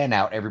whole plan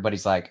out,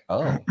 everybody's like,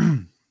 oh,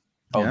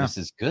 this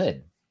is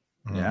good.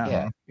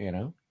 Yeah.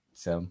 Yeah.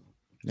 So,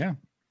 yeah.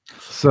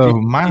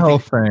 So my whole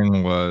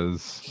thing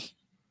was,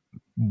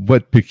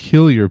 what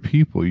peculiar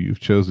people you've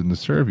chosen to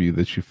serve you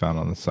that you found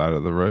on the side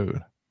of the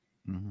road.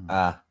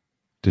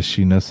 Does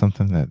she know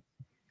something that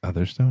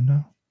others don't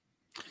know?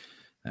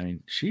 I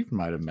mean, she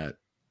might have met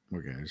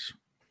guys.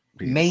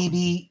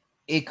 Maybe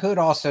it could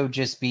also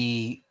just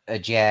be a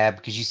jab,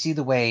 because you see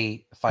the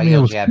way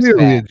Fail jabs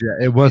back.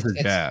 It was a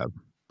jab.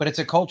 But it's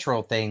a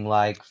cultural thing.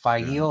 Like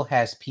Fail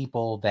has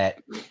people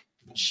that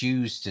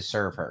choose to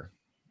serve her.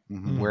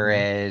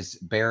 Whereas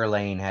Bear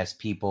Lane has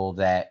people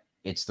that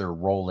it's their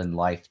role in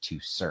life to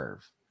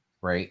serve,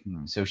 right?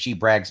 So she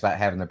brags about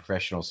having the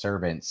professional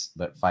servants,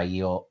 but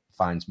Fail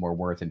finds more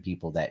worth in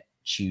people that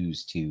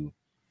choose to,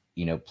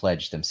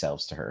 pledge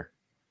themselves to her.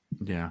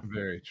 Yeah,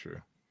 very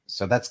true.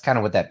 So that's kind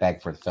of what that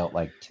bag forth felt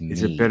like to me.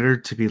 Is it better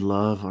to be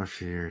loved or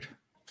feared?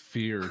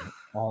 Feared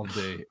all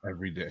day,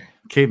 every day.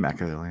 Kate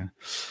Machiavellian.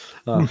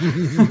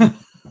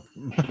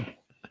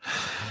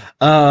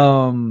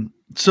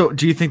 So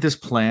do you think this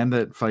plan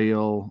that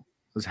Fail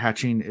is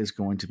hatching is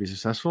going to be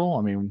successful?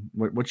 I mean,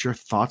 what's your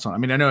thoughts on it? I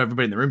mean, I know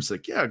everybody in the room is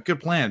like, yeah, good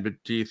plan, but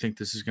do you think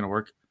this is going to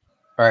work?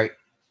 All right.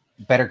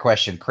 Better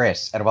question,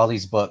 Chris. Out of all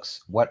these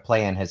books, what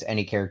plan has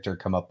any character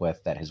come up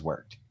with that has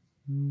worked?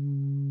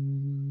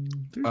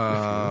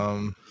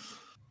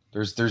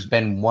 There's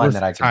been one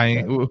that I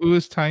can. Who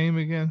is Taim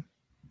again?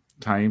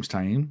 Taim.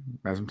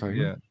 Razum Taim.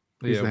 Yeah.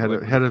 He's the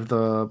head of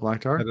the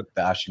Black Tower. Head of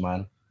the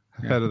Ashman.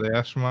 Head of the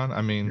Ashman.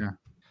 I mean,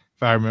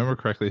 if I remember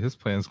correctly, his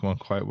plan's going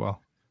quite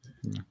well.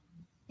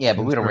 Yeah,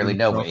 but we don't really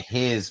know what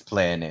his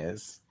plan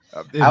is.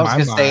 I was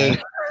going to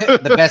say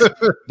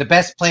the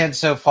best plan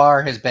so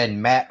far has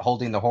been Matt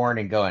holding the horn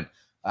and going,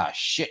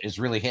 shit is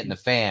really hitting the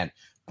fan.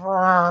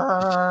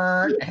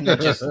 And then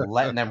just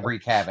letting them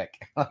wreak havoc.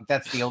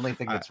 That's the only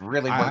thing that's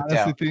really worked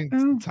out. I think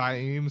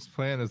Taim's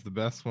plan is the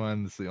best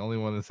one. It's the only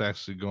one that's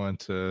actually going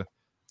to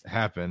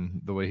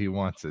happen the way he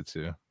wants it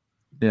to.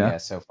 Yeah,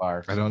 so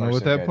far. I don't know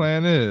what that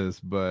plan is,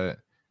 but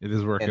it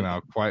is working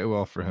out quite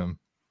well for him.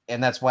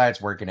 And that's why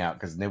it's working out,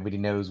 because nobody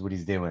knows what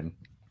he's doing.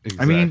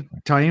 Exactly. I mean,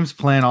 Taim's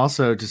plan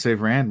also to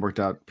save Rand worked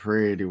out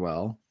pretty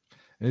well.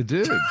 It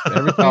did.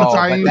 Everything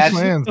Taim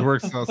plans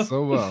works out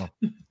so well.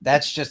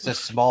 That's just a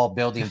small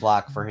building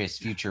block for his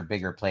future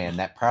bigger plan.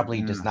 That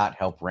probably does not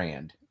help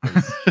Rand.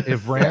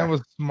 If Rand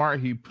was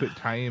smart, he'd put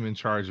Taim in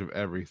charge of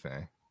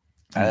everything.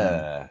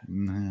 Okay.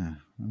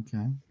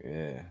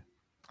 Yeah.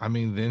 I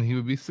mean, then he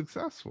would be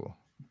successful.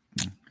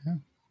 Yeah.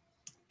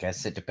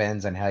 Guess it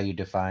depends on how you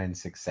define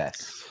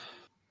success.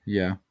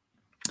 Yeah.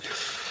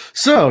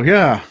 So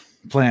yeah,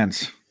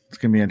 plans. It's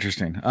gonna be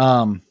interesting.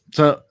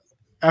 So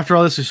after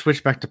all this, we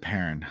switch back to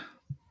Perrin.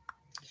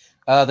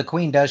 The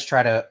queen does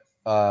try to,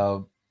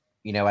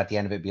 at the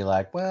end of it, be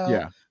like, well,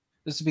 yeah,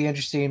 this would be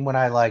interesting when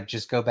I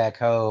just go back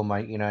home.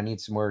 I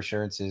need some more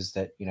assurances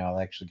that, I'll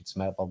actually get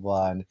some help, blah,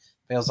 blah. And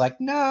Vale's like,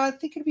 no, I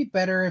think it'd be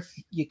better if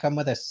you come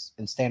with us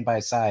and stand by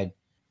his side.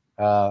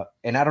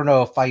 And I don't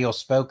know if Fael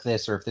spoke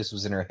this or if this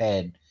was in her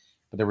head,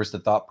 but there was the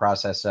thought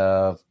process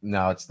of,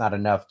 no, it's not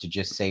enough to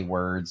just say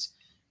words.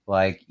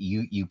 Like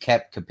you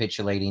kept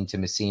capitulating to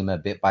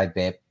Messima bit by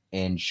bit,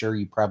 and sure,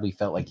 you probably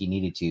felt like you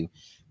needed to,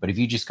 but if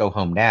you just go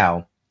home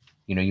now,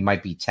 you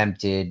might be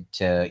tempted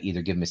to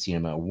either give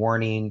Messima a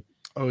warning,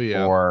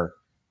 or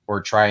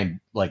try and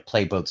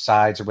play both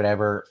sides or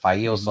whatever.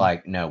 Fael's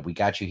like, no, we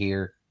got you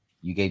here.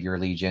 You gave your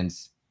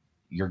allegiance.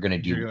 You're gonna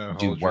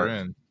do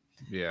work.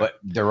 Yeah. But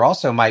there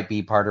also might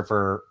be part of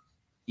her,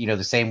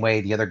 the same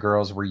way the other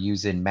girls were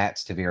using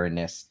Matt's Tavira in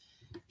this.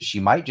 She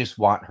might just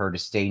want her to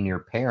stay near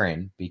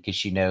Perrin because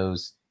she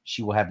knows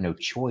she will have no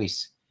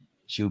choice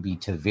she would be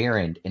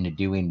Taviran into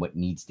doing what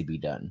needs to be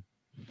done.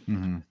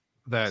 Mm-hmm.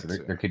 So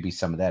there could be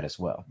some of that as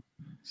well.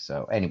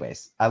 So,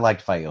 anyways, I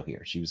liked Fael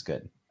here. She was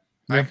good.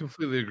 I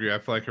completely agree. I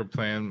feel like her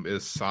plan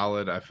is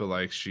solid. I feel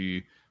like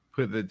she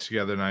put it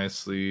together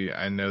nicely.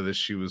 I know that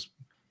she was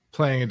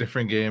playing a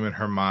different game in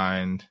her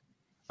mind.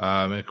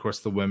 And of course,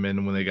 the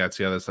women, when they got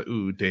together, it's like,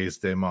 ooh, Days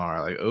de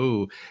Mar. Like,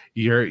 oh,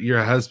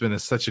 your husband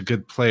is such a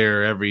good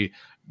player. Every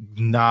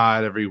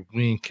nod, every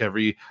wink,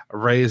 every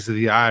raise of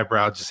the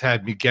eyebrow just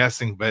had me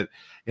guessing. But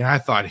I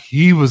thought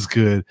he was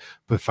good.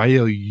 But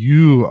Fael,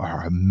 you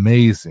are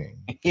amazing.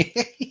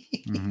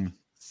 Mm-hmm.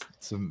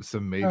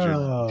 Some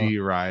major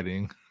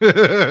deriding.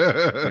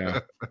 Yeah.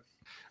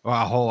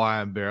 Well, whole eye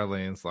on Bear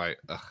Lane's like,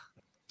 ugh.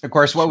 Of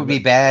course, what would be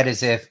bad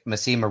is if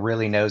Masima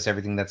really knows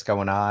everything that's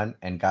going on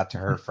and got to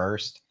her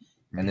first,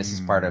 and this is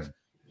part of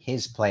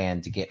his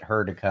plan to get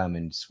her to come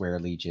and swear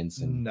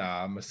allegiance. And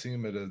nah,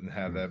 Masima doesn't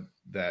have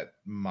that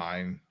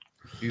mind.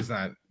 He's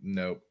not.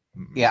 Nope.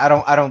 Yeah,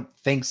 I don't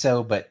think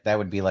so, but that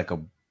would be like a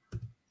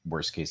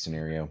worst case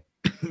scenario.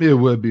 It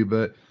would be,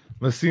 but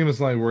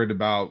Masima's like worried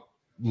about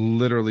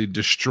literally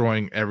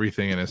destroying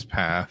everything in his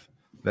path.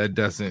 That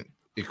doesn't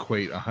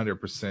equate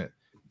 100%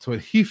 to what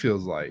he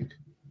feels like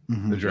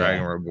the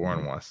Dragon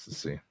Reborn wants to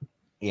see.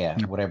 Yeah,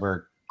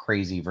 whatever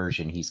crazy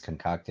version he's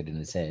concocted in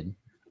his head.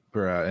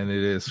 Bruh, and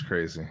it is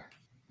crazy.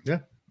 Yeah.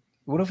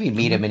 What if we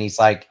meet him and he's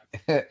like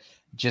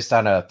just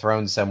on a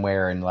throne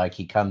somewhere and like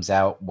he comes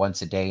out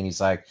once a day and he's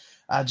like,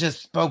 I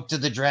just spoke to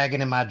the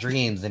dragon in my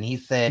dreams and he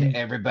said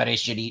everybody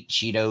should eat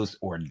Cheetos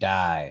or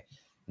die.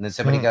 And then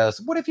somebody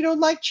goes, what if you don't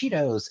like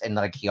Cheetos? And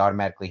like he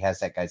automatically has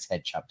that guy's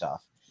head chopped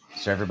off.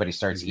 So everybody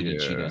starts eating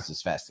Cheetos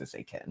as fast as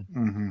they can.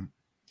 Mm-hmm.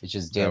 It's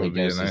just daily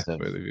doses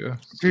of...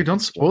 Dude, don't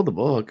spoil the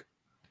book.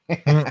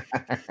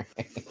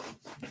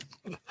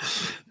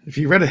 If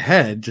you read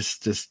ahead,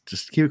 just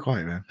keep it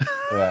quiet, man.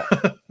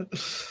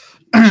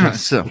 Yeah.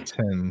 So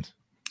pretend.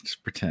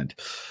 Just pretend.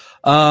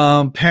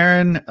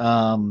 Perrin,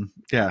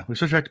 we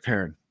switch back to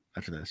Perrin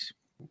after this.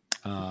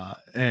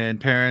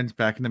 And Perrin's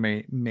back in the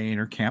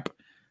main camp.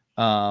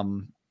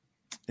 And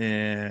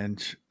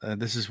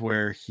this is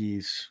where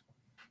he's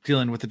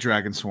dealing with the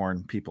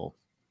Dragonsworn people.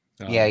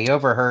 Yeah, he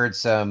overheard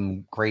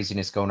some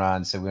craziness going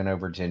on, so we went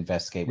over to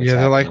investigate. They're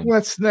happening. Like,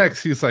 what's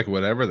next? He's like,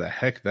 whatever the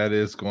heck that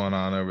is going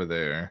on over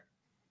there.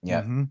 Yeah.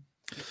 Mm-hmm.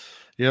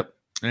 Yep.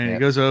 And he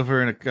goes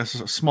over, and a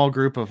small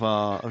group of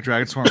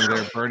Dragonsworn were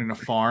there burning a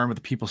farm with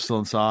the people still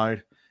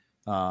inside.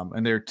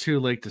 And they're too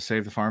late to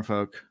save the farm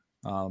folk,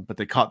 but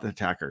they caught the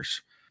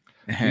attackers.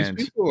 And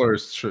these people are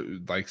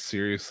like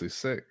seriously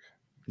sick.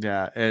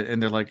 Yeah,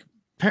 and they're like,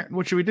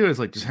 what should we do? Is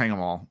like, just hang them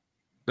all.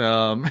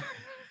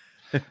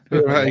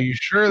 Are you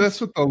sure that's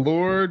what the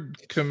Lord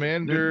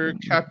Commander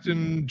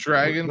Captain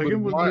Dragon would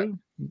want?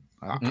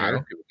 I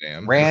don't give a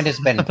damn. Rand has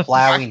been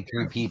plowing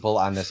through people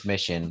on this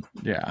mission.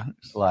 Yeah,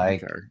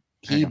 like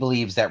he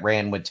believes that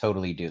Rand would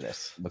totally do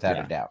this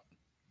without a doubt.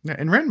 Yeah,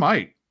 and Rand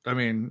might. I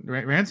mean,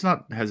 Rand's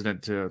not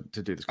hesitant to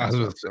do this.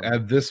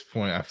 At this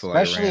point, I feel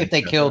especially if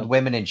they killed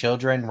women and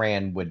children,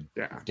 Rand would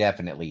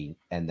definitely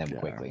end them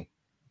quickly.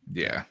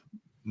 Yeah,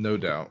 no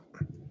doubt.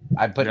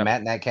 I'd put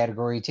Matt in that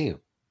category too.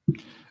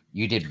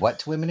 You did what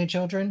to women and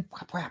children?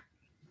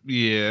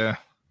 Yeah.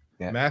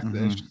 Matt's an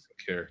interesting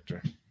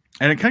character.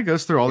 And it kind of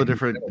goes through all the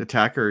different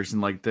attackers,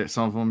 and like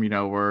some of them,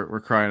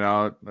 were crying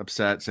out,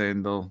 upset,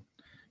 saying they'll,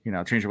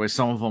 change their ways.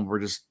 Some of them were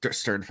just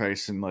stern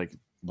faced and like.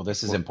 Well,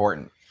 this is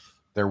important.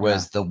 There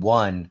was the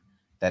one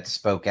that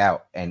spoke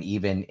out, and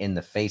even in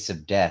the face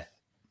of death,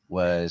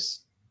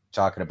 was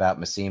talking about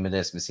Masima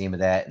this, Masima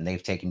that, and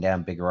they've taken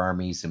down bigger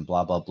armies and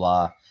blah blah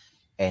blah.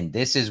 And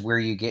this is where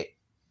you get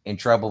in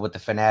trouble with the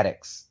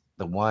fanatics,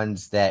 the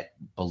ones that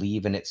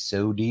believe in it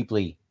so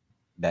deeply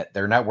that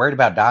they're not worried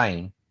about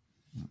dying.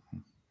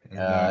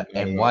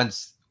 And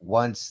once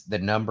the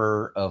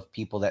number of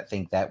people that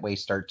think that way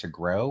start to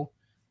grow,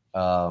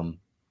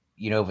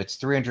 if it's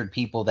 300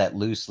 people that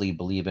loosely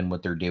believe in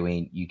what they're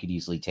doing, you could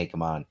easily take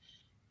them on.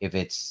 If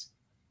it's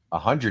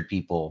 100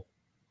 people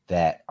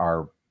that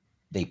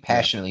they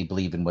passionately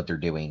believe in what they're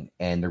doing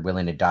and they're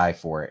willing to die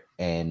for it,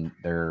 and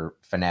they're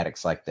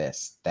fanatics like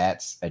this,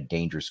 that's a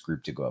dangerous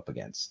group to go up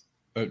against.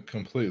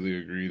 Completely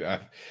agreed.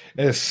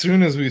 As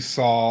soon as we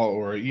saw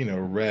or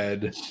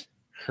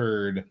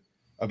heard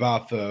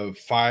about the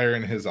fire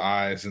in his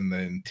eyes and the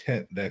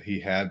intent that he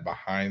had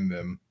behind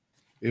them,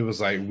 it was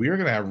like, we're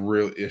going to have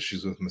real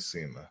issues with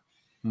Masima.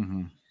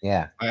 Mm-hmm.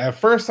 Yeah. At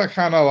first, I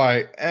kind of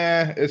like,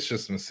 it's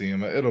just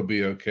Masima. It'll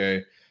be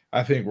okay.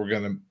 I think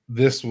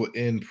this will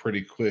end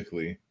pretty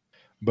quickly.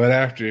 But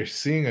after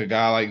seeing a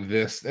guy like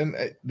this, and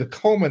the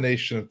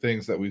culmination of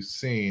things that we've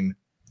seen,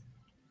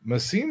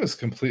 Masima's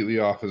completely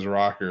off his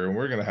rocker, and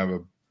we're going to have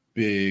a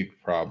big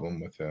problem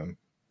with him.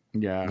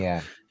 Yeah.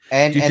 Yeah.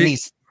 And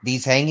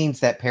these hangings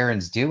that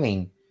Perrin's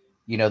doing,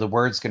 the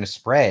word's going to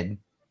spread.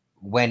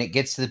 When it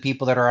gets to the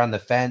people that are on the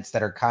fence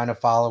that are kind of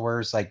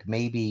followers, like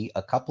maybe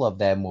a couple of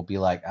them will be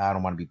like, I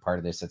don't want to be part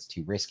of this. That's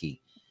too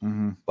risky.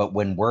 Mm-hmm. But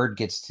when word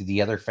gets to the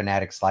other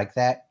fanatics like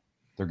that,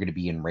 they're going to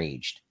be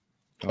enraged.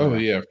 Oh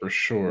yeah, for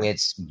sure.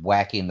 It's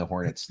whacking the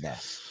hornet's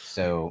nest.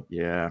 So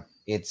yeah,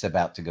 it's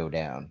about to go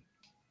down.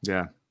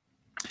 yeah.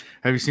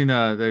 Have you seen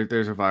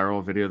there's a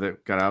viral video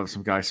that got out of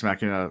some guy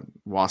smacking a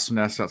wasp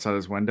nest outside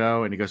his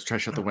window, and he goes to try to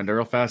shut the window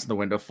real fast, and the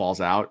window falls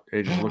out.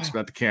 And he just looks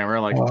at the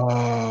camera like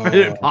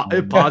it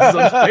pauses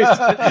on his face.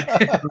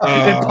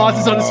 It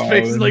pauses on his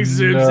face and like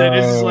zooms in.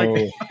 It's just like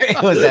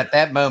It was at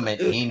that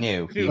moment he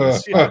knew. he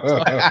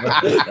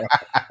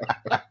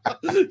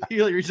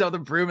like reaches out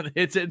with a broom and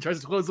hits it and tries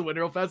to close the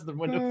window real fast, and the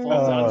window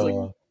falls out. It's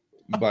like,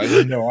 but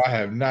I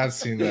have not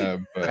seen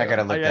that. But I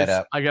gotta look that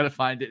up. I gotta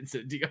find it and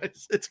send it to you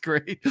guys. It's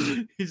great.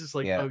 He's just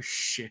like, oh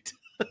shit.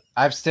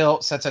 I've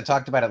still, since I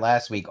talked about it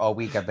last week, all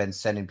week I've been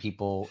sending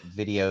people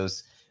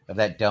videos of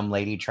that dumb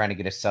lady trying to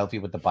get a selfie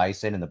with the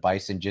bison, and the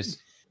bison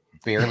just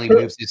barely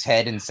moves his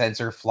head and sends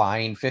her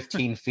flying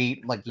 15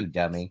 feet. Like, you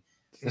dummy.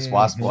 This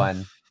wasp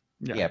one.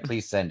 Yeah,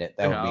 please send it.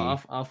 That would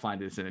be. I'll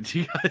find it and send it to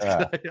you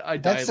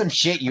guys. That's some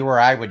shit you or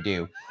I would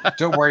do.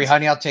 Don't worry,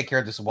 honey. I'll take care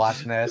of this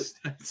wasp nest.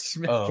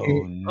 Oh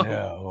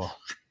no!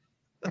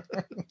 Run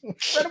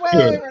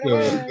away! Run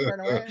away! Run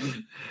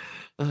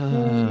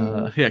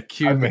away! Yeah,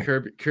 cue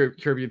the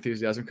Kirby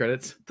Enthusiasm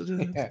credits.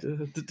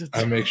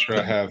 I make sure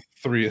I have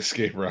 3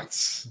 escape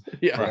routes.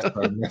 Yeah,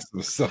 I mess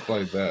with stuff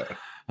like that.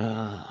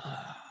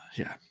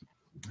 Yeah,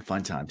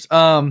 fun times.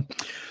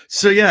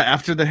 So yeah,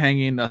 after the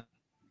hanging.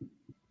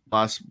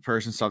 Last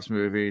person stops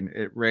moving.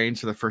 It rains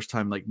for the first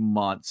time in like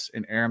months,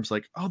 and Aram's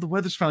like, "Oh, the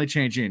weather's finally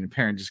changing." And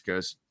Perrin just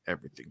goes,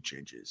 "Everything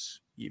changes,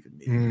 even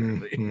me."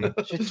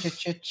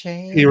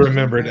 He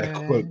remembered a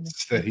quote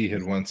that he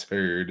had once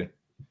heard.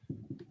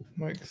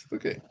 Like,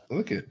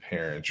 look at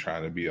Perrin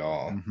trying to be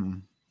all. Mm-hmm.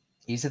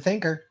 He's a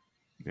thinker.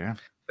 Yeah,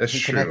 that's he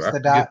true. Connects the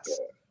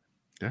dots.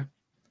 Yeah.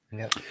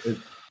 Yep.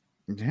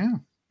 Yeah.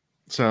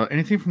 So,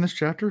 anything from this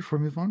chapter before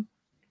we move on?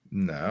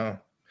 No,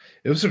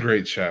 it was a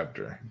great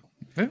chapter.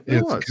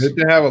 It's good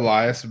to have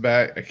Elias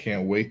back. I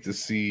can't wait to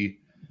see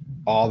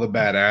all the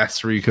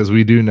badassery, because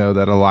we do know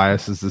that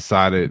Elias has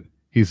decided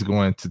he's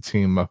going to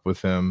team up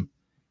with him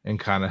and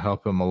kind of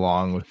help him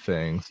along with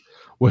things.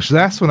 Which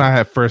that's when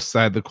I first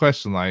had the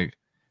question, like,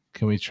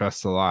 can we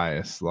trust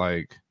Elias?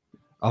 Like,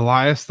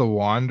 Elias the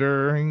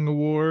Wandering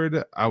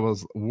Ward, I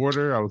was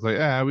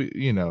like, we,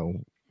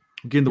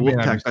 getting the wolf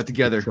pack back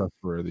together,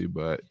 trustworthy.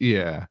 But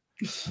yeah,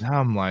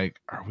 now I'm like,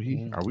 are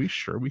we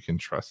sure we can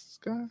trust this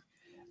guy?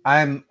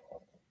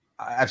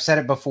 I've said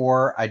it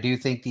before. I do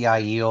think the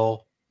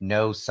Aiel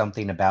knows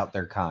something about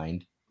their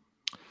kind.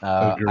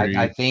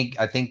 I think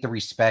the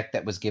respect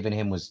that was given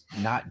him was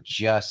not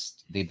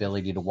just the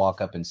ability to walk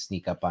up and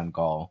sneak up on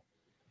Gaul.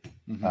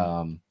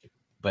 Mm-hmm.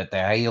 But the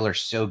Aiel are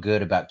so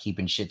good about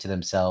keeping shit to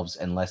themselves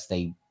unless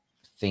they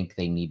think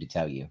they need to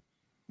tell you.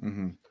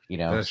 Mm-hmm.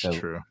 That's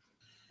true.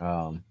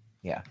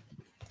 Yeah.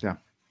 Yeah.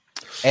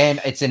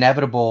 And it's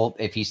inevitable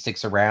if he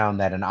sticks around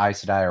that an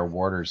Aes Sedai or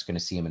Warder is going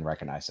to see him and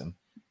recognize him.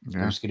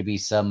 Yeah. There's going to be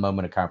some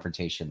moment of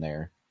confrontation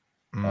there.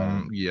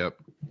 Yep.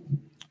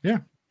 Yeah.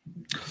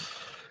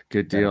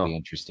 Good deal. That'll be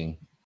interesting.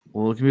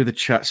 Well, we can move the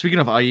chat. Speaking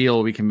of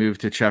Aiel, we can move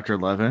to chapter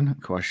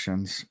 11,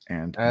 questions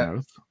and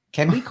oath.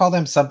 Can we call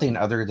them something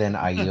other than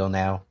Aiel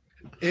now?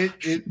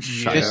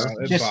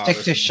 Just stick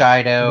to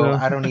Shido.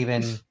 I don't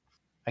even.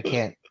 I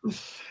can't.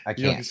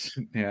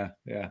 Yeah.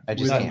 I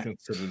just can't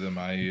consider them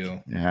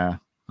Aiel. Yeah.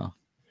 Oh,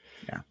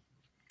 yeah.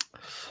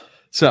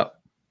 So,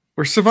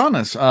 we're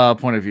Savannah's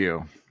point of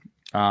view.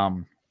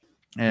 And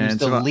he's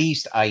the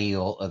least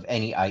Aiel of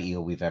any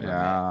Aiel we've ever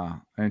met.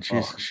 And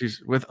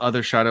she's with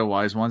other Shadow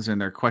Wise Ones, and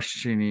they're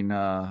questioning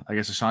I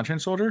guess a Shanchan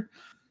soldier.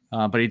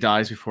 But he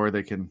dies before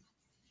he can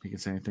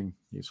say anything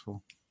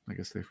useful. I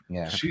guess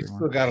she's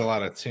still got a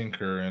lot of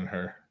tinker in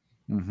her.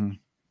 Mm-hmm.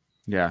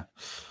 Yeah.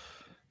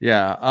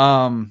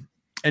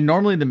 And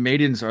normally the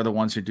maidens are the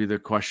ones who do the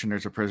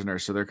questioners or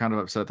prisoners, so they're kind of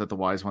upset that the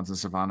Wise Ones and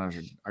Savannah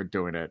are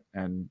doing it.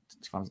 And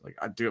Savannah's like,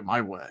 I do it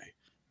my way.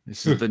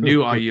 This is the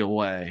new Aiel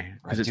way.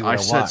 Because I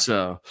said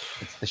so.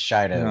 It's the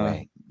Shido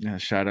way. Yeah,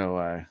 Shadow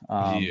way.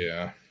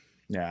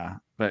 Yeah.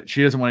 But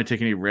she doesn't want to take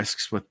any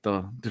risks with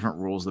the different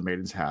rules the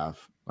maidens have.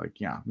 Like,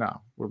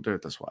 no, we'll do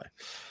it this way.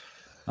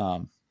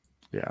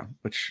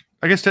 Which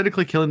I guess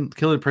technically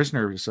killing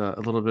prisoner is a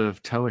little bit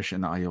of toe-ish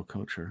in the Aiel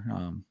culture.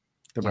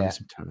 There might be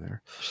some toe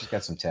there. She's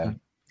got some toe.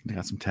 They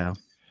got some toe.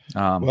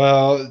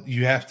 Well,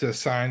 you have to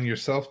assign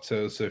yourself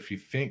toe. So if you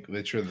think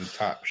that you're the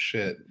top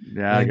shit,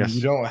 I guess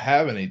you don't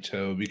have any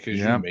toe because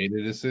you made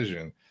a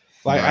decision.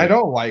 Like, I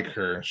don't like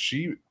her.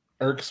 She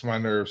irks my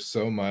nerves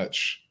so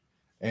much,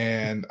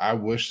 and I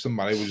wish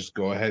somebody would just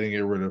go ahead and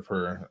get rid of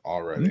her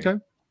already. Okay.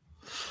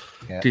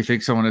 Yeah. Do you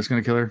think someone is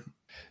going to kill her?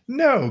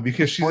 No,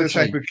 because she's the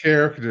type of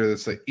character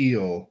that's like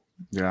eel.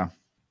 Yeah.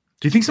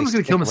 Do you think someone's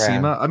going to kill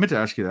Massima? I meant to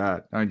ask you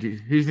that. Who do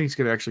you think is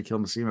going to actually kill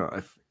Massima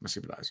if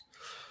Massima dies?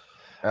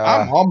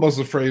 I'm almost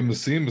afraid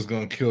Massima's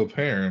going to kill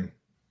Perrin.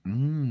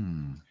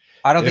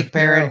 I don't think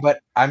Perrin, but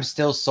I'm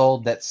still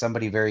sold that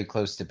somebody very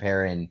close to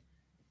Perrin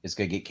is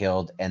going to get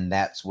killed, and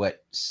that's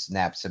what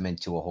snaps him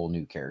into a whole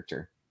new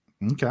character.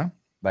 Okay.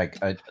 Like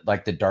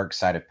the dark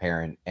side of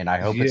Perrin, and I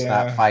hope it's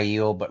not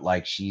Fael, but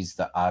like she's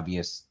the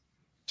obvious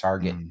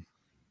target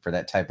for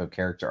that type of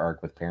character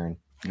arc with Perrin.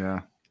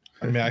 Yeah.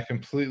 I mean, I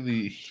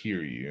completely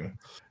hear you.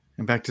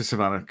 And back to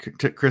Savannah.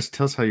 Chris,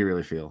 tell us how you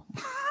really feel.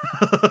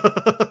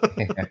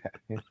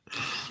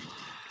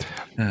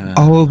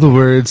 All of the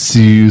words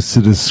you use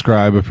to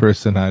describe a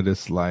person I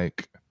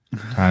dislike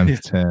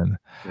times 10.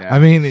 Yeah. I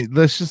mean,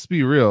 let's just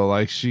be real.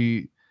 Like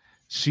she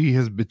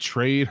has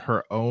betrayed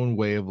her own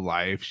way of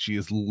life. She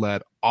has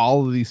led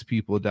all of these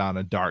people down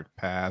a dark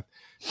path.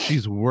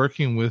 She's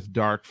working with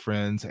dark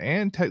friends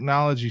and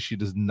technology she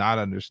does not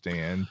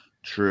understand.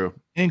 True.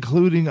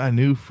 Including a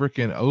new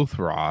freaking oath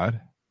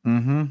rod.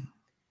 Mm-hmm.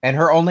 And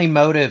her only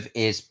motive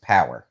is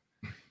power.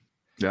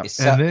 Yeah. It's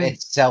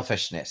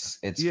selfishness.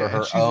 It's for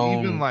her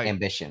own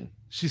ambition.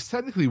 She's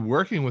technically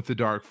working with the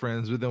dark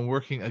friends, but then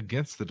working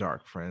against the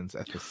dark friends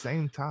at the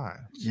same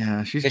time.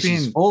 Yeah,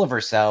 she's full of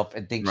herself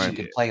and thinks she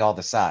could play all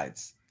the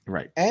sides.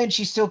 Right. And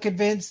she's still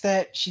convinced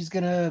that she's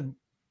gonna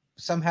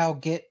somehow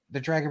get the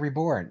Dragon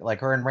Reborn. Like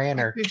her and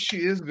Rhaenyra. I think she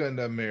is going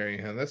to marry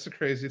him. That's the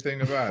crazy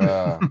thing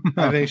about it.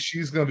 I think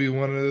she's going to be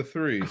one of the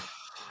three.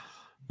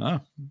 Oh,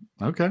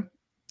 okay.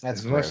 That's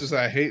as much as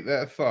I hate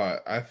that thought,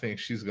 I think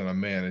she's going to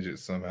manage it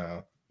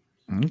somehow.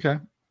 Okay.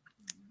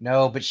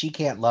 No, but she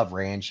can't love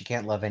Rand. She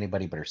can't love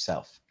anybody but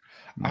herself.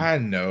 I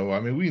know. I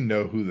mean, we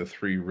know who the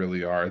three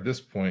really are at this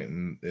point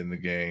in the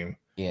game.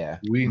 Yeah.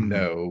 We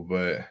know,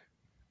 but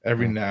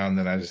every now and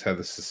then I just have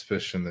the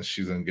suspicion that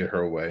she's going to get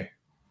her way.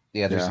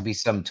 Yeah, there's going to be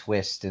some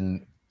twist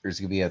and there's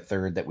going to be a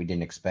third that we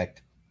didn't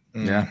expect.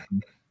 Yeah.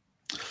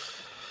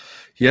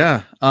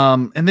 Yeah.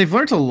 And they've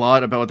learned a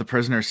lot about what the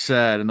prisoners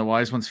said, and the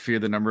wise ones fear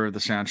the number of the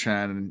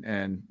Sanshan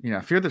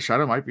and fear the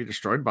shadow might be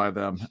destroyed by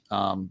them.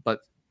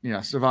 But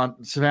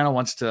Savannah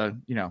wants to,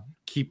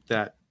 keep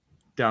that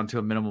down to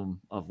a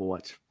minimum of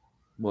what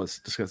was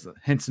discussed.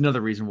 Hence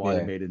another reason why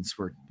the maidens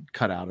were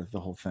cut out of the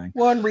whole thing.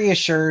 One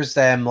reassures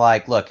them,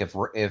 like, look, if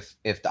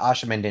the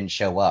Ashaman didn't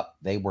show up,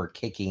 they were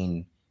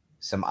kicking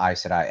some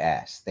Aes Sedai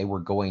ass. They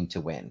were going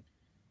to win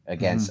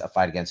against a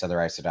fight against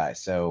other Aes Sedai.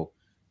 So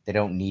they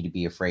don't need to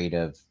be afraid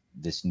of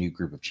this new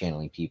group of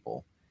channeling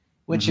people.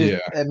 Which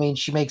is, I mean,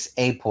 she makes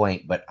a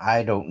point, but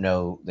I don't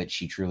know that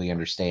she truly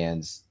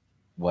understands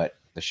what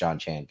the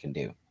Shan-Chan can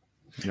do.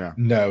 Yeah.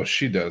 No,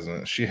 she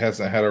doesn't. She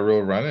hasn't had a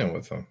real run-in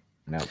with them.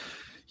 No.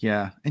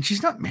 Yeah. And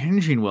she's not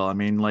managing well. I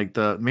mean, like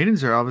the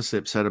maidens are obviously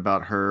upset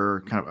about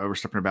her kind of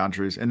overstepping her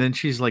boundaries. And then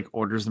she's like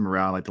orders them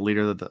around, like the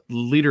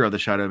leader of the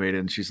Shadow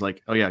Maiden. She's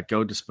like, oh yeah,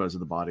 go dispose of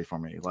the body for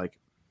me. Like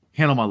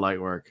handle my light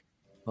work.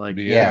 Like,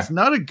 it's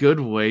not a good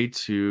way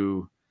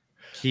to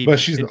keep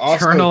she's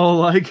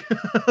internal,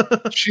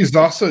 she's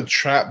also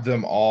trapped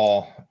them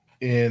all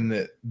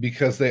in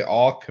because they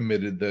all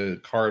committed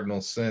the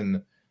cardinal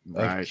sin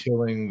of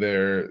killing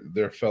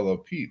their fellow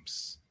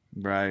peeps.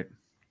 Right.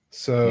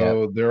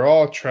 So they're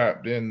all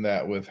trapped in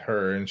that with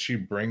her, and she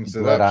brings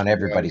it up on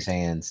everybody's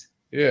hands.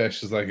 Yeah,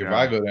 she's like, if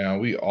I go down,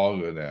 we all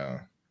go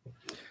down.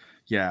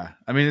 Yeah,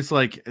 I mean, it's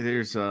like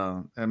there's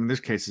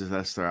cases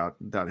that's throughout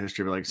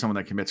history, but like someone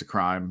that commits a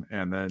crime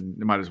and then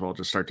you might as well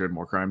just start doing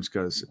more crimes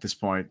because at this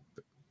point,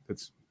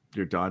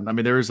 you're done. I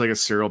mean, there was like a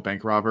serial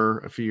bank robber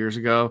a few years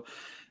ago.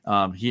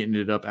 He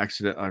ended up I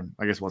guess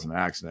it wasn't an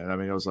accident. I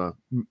mean, it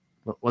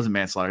wasn't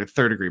manslaughter,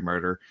 third-degree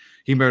murder.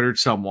 He murdered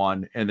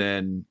someone and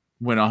then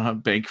went on a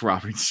bank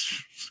robbery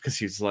because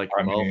he's like,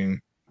 I'm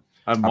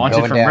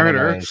wanted for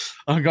murder. Anyways.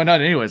 I'm going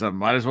down anyways. I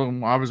might as well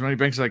rob as many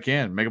banks as I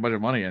can, make a bunch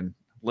of money, and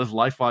live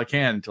life while I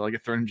can until I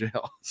get thrown in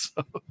jail.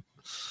 So,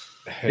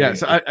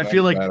 so I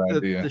feel like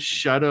the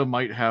Shadow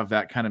might have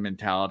that kind of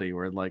mentality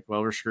where like, well,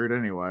 we're screwed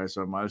anyway,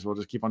 so I might as well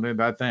just keep on doing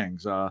bad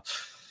things. That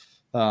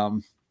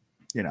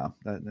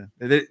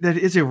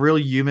is a real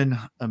human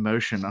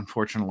emotion,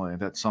 unfortunately,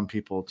 that some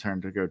people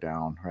turn to go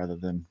down rather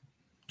than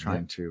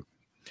trying to.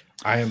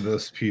 I am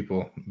those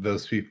people.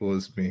 Those people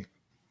is me.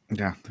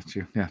 Yeah, that's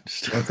you. Yeah.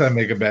 Once I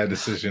make a bad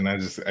decision, I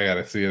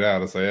gotta see it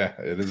out. It's like, yeah,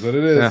 it is what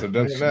it is. Yeah. I've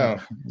done it now.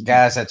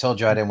 Guys, I told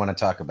you I didn't want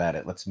to talk about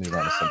it. Let's move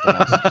on to something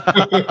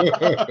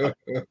else.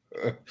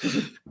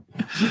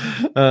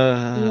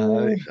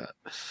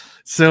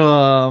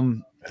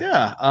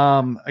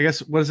 I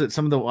guess what is it?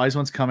 Some of the wise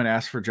ones come and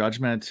ask for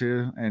judgment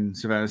too, and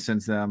Savannah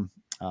sends them.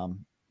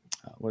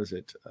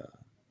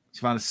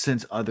 Savannah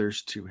sends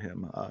others to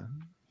him.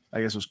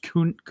 I guess it was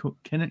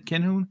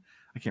Kinhoon.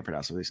 I can't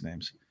pronounce all these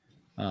names.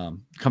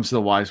 Comes to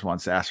the wise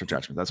ones to ask for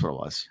judgment. That's what it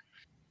was.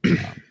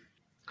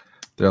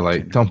 They're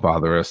like, don't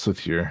bother us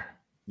with your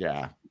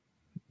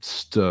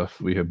stuff.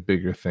 We have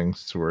bigger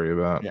things to worry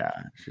about. Yeah.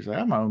 She's like, I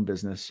have my own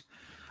business.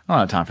 I don't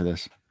have time for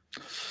this.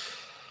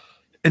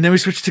 And then we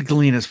switch to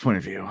Galena's point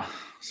of view.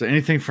 So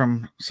anything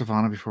from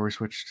Savannah before we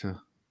switch to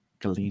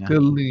Galena?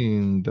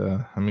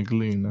 Galena.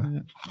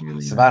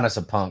 Savannah's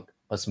a punk.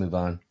 Let's move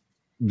on.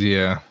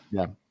 Yeah.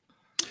 Yeah.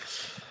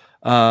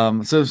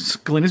 So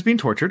Galena's being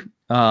tortured.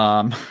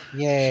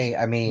 Yay!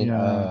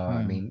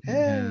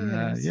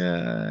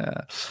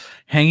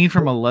 Hanging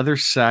from a leather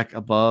sack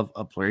above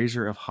a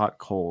brazier of hot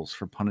coals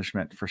for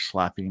punishment for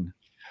slapping.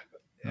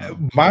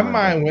 My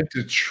mind went to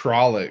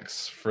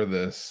Trollocs for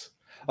this.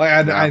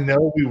 Like Yeah. I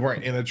know we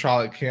weren't in a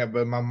Trolloc camp,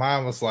 but my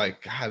mind was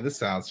like, God, this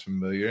sounds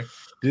familiar.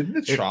 Didn't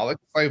the Trollocs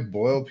like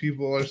boil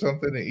people or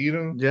something and eat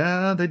them?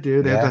 Yeah, they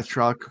do. They have Yeah. that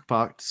Trolloc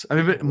box. I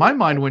mean, but my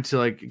mind went to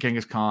like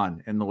Genghis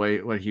Khan and the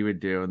way what he would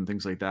do and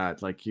things like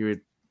that. Like he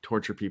would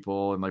torture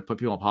people and like put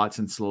people in pots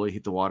and slowly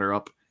heat the water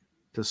up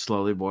to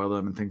slowly boil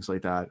them and things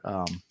like that.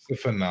 It's a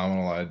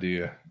phenomenal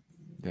idea.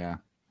 Yeah,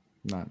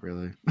 not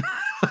really.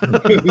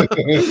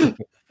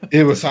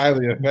 It was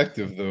highly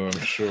effective, though, I'm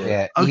sure.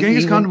 Yeah. Oh,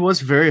 Genghis Khan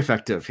was very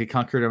effective. He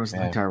conquered almost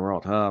the entire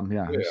world.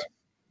 Yeah.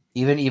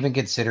 Even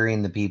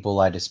considering the people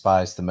I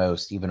despise the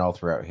most, even all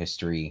throughout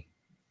history,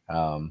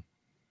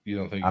 you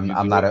don't think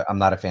I'm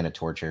not a fan of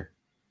torture.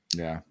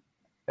 Yeah.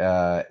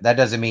 That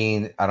doesn't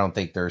mean I don't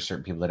think there are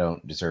certain people that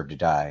don't deserve to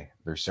die.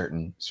 There's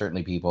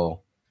certainly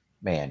people.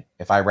 Man,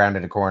 if I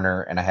rounded a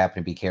corner and I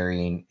happened to be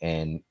carrying,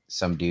 and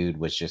some dude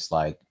was just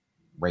like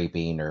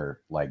raping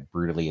or like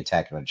brutally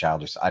attacking a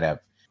child, I'd have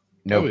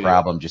no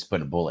problem just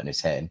putting a bullet in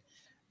his head.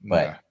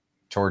 But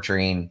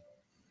torturing,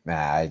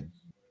 I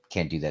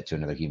can't do that to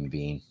another human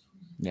being.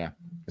 Yeah,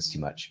 it's too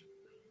much.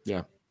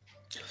 Yeah,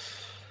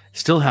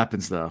 still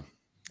happens though.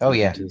 Oh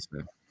yeah.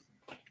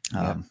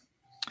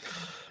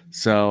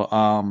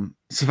 So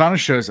Savannah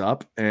shows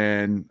up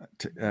and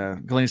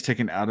Galena's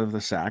taken out of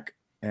the sack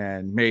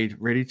and made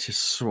ready to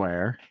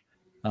swear.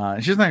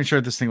 And she's not even sure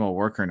if this thing will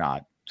work or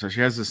not. So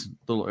she has this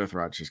little earth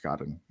rod she's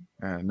gotten,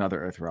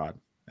 another earth rod,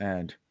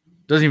 and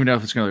doesn't even know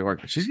if it's going to work,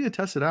 but she's going to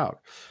test it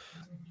out.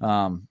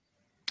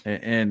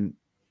 And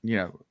you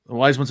know, the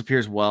wise ones appear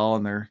as well,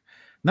 and they're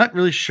not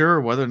really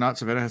sure whether or not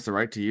Savannah has the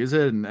right to use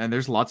it. And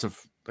there's lots of,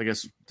 I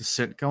guess,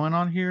 dissent going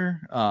on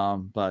here.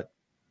 But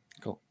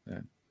cool. Yeah.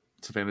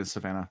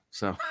 Savannah.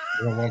 So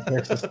one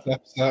person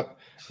steps up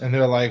and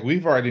they're like,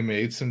 "We've already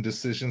made some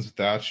decisions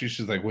without you."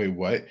 She's like, "Wait,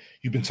 what?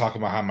 You've been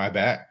talking behind my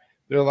back?"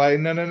 They're like,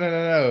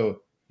 No.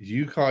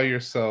 You call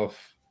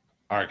yourself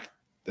our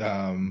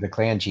the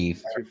clan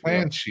chief. Our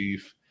clan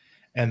chief,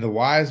 and the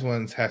wise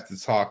ones have to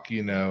talk,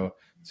 you know,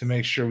 to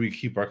make sure we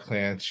keep our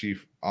clan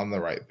chief on the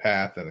right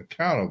path and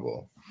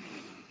accountable.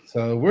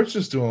 So we're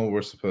just doing what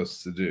we're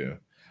supposed to do.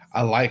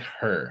 I like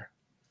her.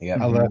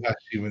 Yeah, I love how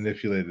she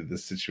manipulated the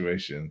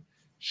situation.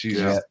 She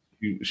got.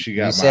 You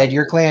said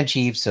you're clan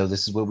chief, so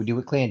this is what we do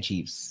with clan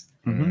chiefs.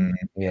 Mm-hmm.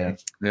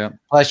 Yeah.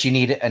 Plus, you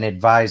need an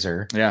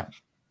advisor. Yeah.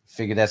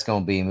 Figure that's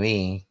going to be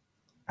me.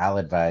 I'll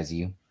advise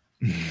you.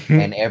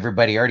 And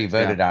everybody already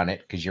voted on it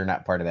because you're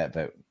not part of that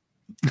vote.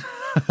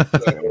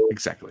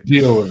 Exactly.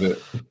 Deal with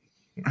it.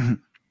 It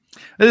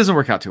doesn't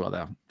work out too well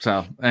though.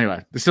 So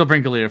anyway, they still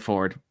bring Galena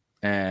forward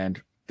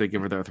and they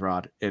give her the earth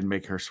rod and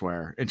make her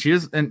swear. And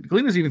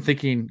Galena's even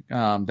thinking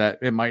that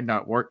it might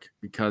not work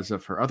because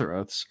of her other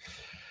oaths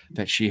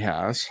that she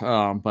has.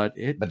 But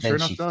then sure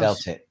she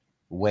felt it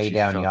way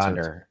down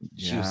yonder.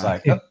 She was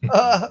like, it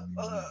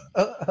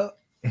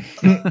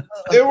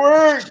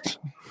worked.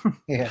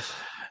 Yeah.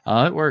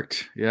 It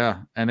worked.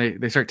 Yeah. And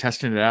they start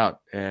testing it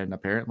out. And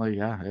apparently,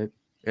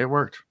 it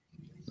worked.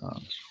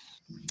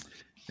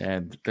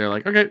 And they're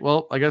like, okay,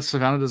 well, I guess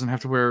Savannah doesn't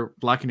have to wear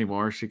black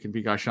anymore. She can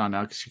be Gaishan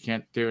now because she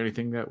can't do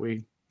anything that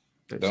she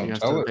has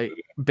to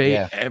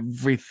bait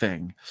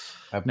everything.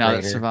 Now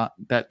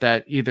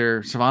that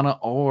either Savannah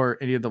or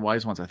any of the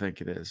wise ones, I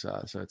think it is.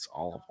 So it's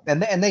all of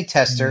them. And they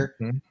test her.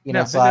 Mm-hmm. You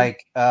know, it's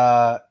like,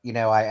 I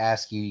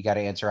ask you got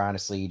to answer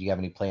honestly. Do you have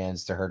any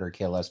plans to hurt or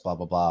kill us? Blah,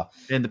 blah, blah.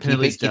 And the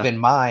penalty keep in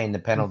mind, the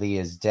penalty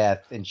is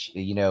death. And,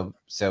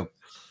 tell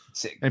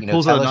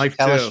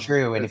us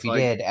true. And if you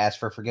did, ask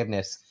for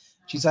forgiveness.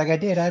 She's like, I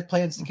did. I had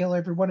plans to kill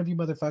every one of you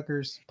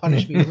motherfuckers.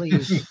 Punish me,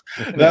 please.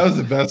 That was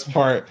the best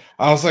part.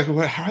 I was like,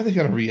 how are they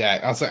going to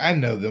react? I was like, I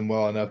know them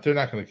well enough. They're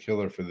not going to kill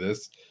her for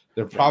this.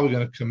 They're probably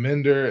going to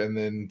commend her and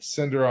then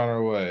send her on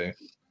her way.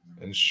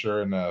 And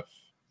sure enough,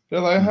 they're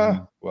like,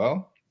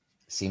 well.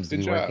 Seems to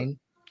be working.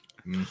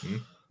 Mm-hmm.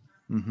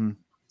 Mm-hmm.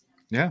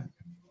 Yeah.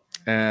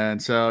 And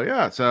so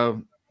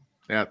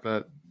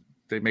but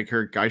they make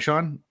her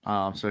Gaishan.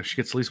 So she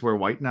gets at least wear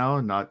white now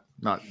and not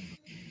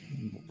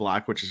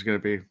black, which is going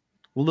to be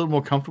a little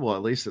more comfortable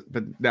at least,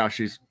 but now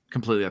she's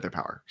completely at their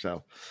power.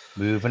 So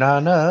moving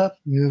on up,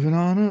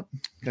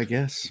 I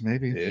guess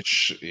maybe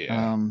ish.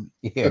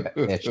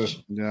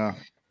 Ish. Yeah.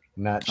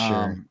 Not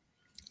sure.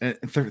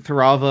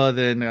 Tharava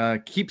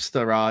then keeps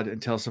the rod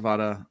and tells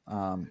Savannah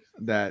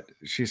that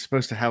she's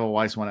supposed to have a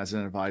wise one as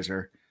an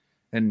advisor,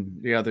 and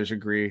the others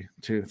agree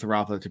to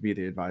Tharava to be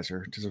the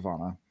advisor to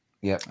Savannah.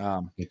 Yep.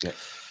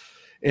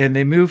 And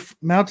they move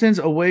mountains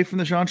away from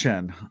the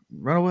Shanshan.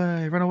 Run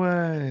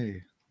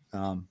away.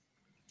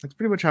 That's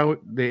pretty much how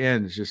they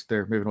end. It's just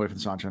they're moving away from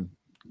the Shanshan.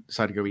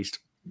 Decide to go east.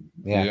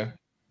 Yeah.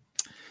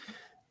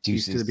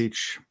 East to the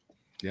beach.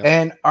 Yep.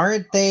 And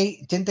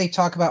didn't they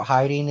talk about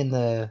hiding in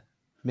the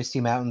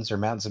Misty Mountains or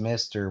Mountains of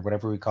Mist or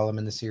whatever we call them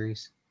in the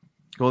series?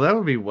 Well, that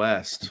would be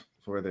west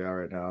where they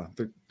are right now.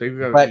 They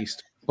go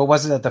east. But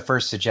wasn't that the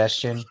first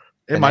suggestion?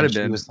 It might have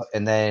been.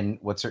 And then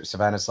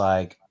Savannah's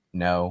like,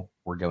 no,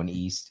 we're going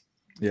east.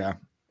 Yeah.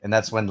 And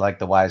that's when like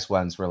the wise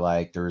ones were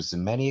like, there was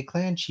many a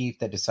clan chief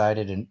that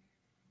decided and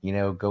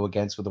go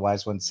against what the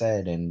wise one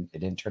said, and it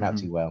didn't turn out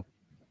too well.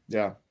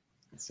 Yeah.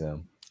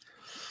 So,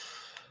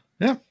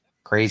 yeah,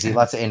 crazy.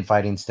 Lots of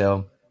infighting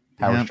still.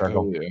 Power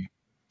struggle. Oh, yeah.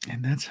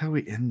 And that's how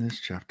we end this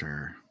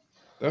chapter.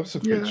 That was a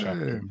good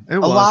chapter. It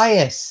was.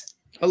 Elias.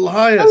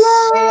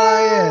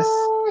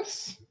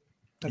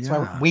 That's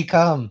why we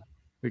come.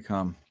 We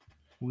come.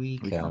 We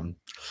come.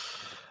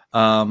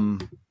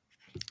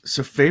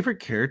 So favorite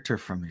character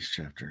from these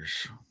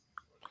chapters?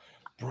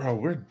 Bro,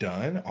 we're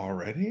done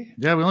already?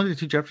 Yeah, we only did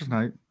 2 chapters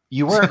tonight.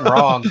 You weren't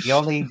wrong. The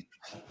only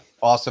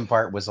awesome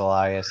part was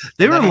Elias.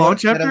 They were long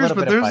chapters,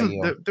 but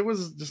there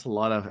was just a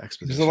lot of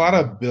exposition. There's a lot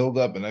of build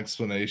up and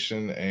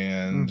explanation,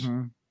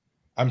 and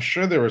I'm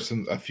sure there were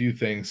a few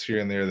things here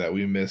and there that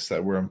we missed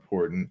that were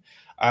important.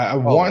 I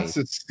want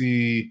to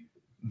see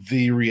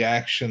the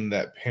reaction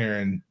that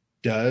Perrin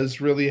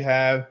does really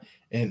have,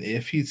 and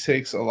if he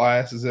takes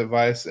Elias's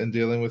advice in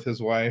dealing with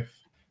his wife,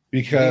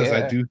 because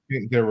I do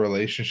think their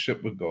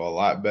relationship would go a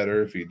lot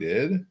better if he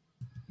did.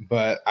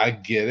 But I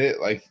get it.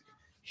 Like,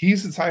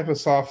 he's the type of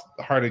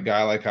soft-hearted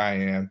guy like I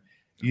am.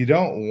 You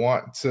don't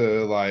want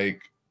to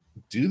like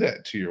do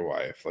that to your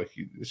wife. Like,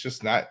 it's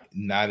just not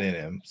in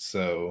him.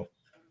 So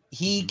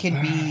he can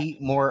be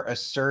more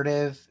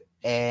assertive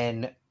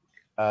and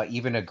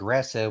even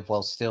aggressive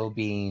while still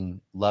being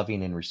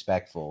loving and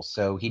respectful.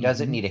 So he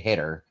doesn't need a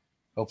hitter.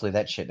 Hopefully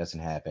that shit doesn't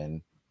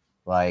happen.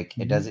 Like,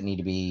 it doesn't need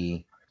to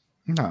be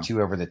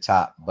too over the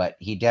top, but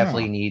he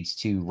definitely needs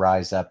to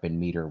rise up and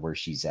meet her where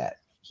she's at.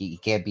 He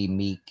can't be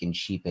meek and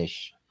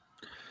sheepish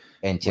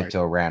and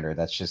tiptoe around her.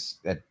 That's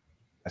just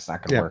that's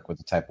not going to work with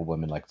the type of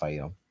woman like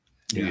Fael.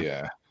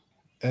 Yeah.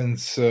 And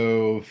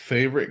so,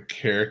 favorite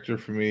character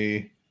for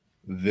me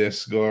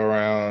this go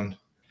around,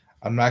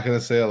 I'm not going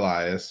to say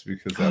Elias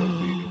because that would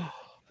be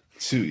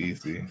too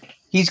easy.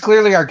 He's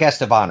clearly our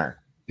guest of honor.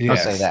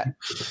 Yes. I'll say that.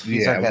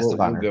 He's our guest of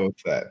honor. We'll go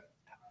with that.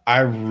 I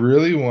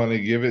really want to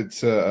give it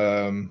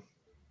to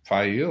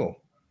Fael.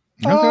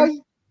 Okay.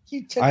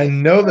 I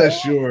know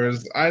that's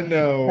yours. I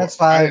know. That's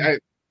fine. I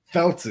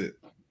felt it.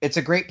 It's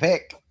a great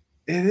pick.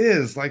 It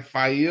is. Like,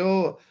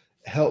 Fael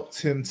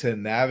helped him to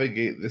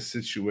navigate this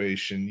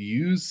situation,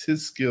 use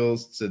his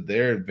skills to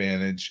their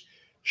advantage,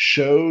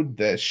 showed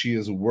that she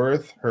is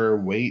worth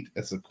her weight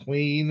as a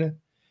queen,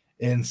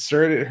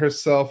 inserted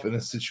herself in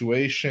a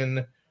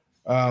situation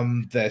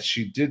that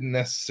she didn't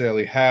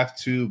necessarily have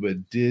to,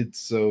 but did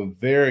so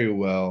very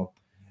well.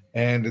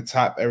 And to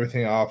top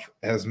everything off,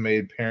 has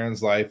made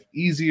Perrin's life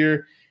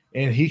easier,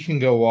 and he can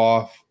go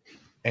off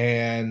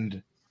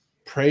and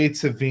pray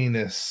to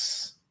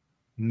Venus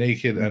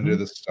naked under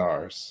the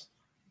stars.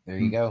 There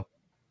you go.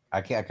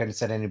 I couldn't have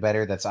said any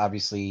better. That's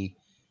obviously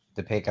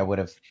the pick I would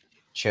have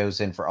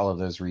chosen for all of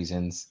those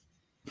reasons.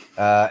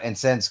 And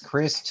since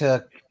Chris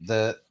took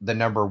the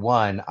number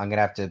 1, I'm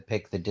gonna have to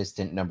pick the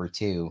distant number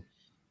 2,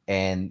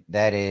 and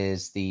that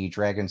is the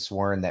dragon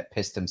sworn that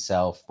pissed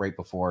himself right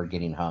before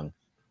getting hung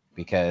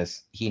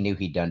because he knew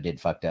he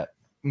did fucked up.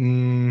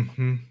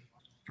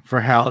 For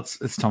Hal, it's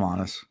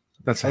Talmanis.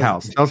 That's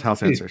Hal's. That was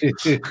Hal's answer.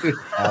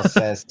 Hal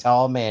says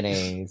tall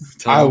mayonnaise.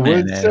 I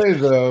would say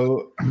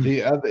though,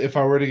 the other, if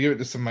I were to give it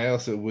to somebody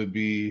else, it would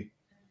be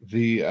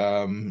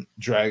the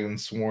dragon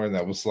sworn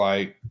that was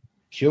like,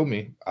 kill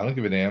me. I don't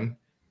give a damn.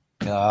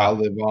 I'll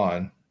live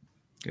on.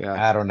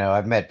 Yeah. I don't know.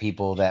 I've met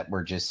people that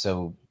were just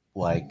so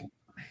like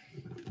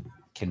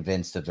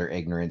convinced of their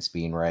ignorance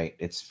being right.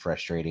 It's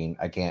frustrating.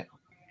 I can't.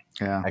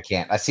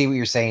 I see what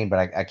you're saying, but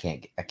I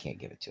can't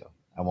give it to him.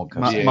 I won't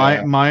come.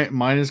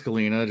 Mine is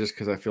Galena, just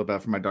because I feel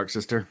bad for my dark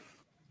sister.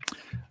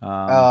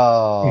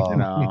 Oh, you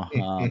know,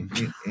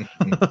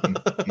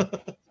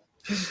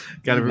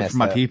 got to root for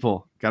my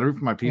people. Got to root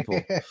for my people.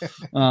 You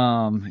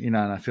know, and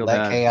I feel Let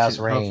bad. chaos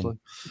reign.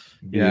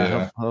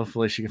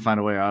 Hopefully she can find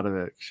a way out of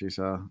it. She's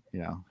you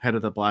know, head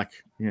of the black.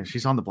 You know,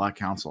 she's on the Black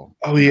Council.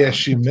 Oh yeah,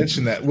 she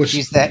mentioned that.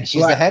 She's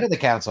the head of the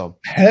council.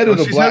 Head of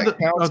the Black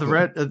Council. Oh,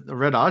 the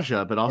Red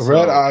Aja, but also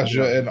Red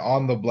Aja, and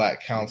on the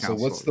Black Council.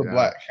 What's the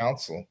Black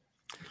Council?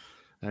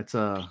 That's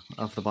of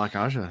the Black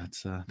Aja.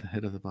 It's the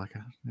head of the Black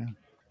Aja. Yeah.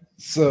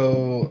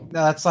 So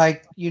no, it's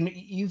like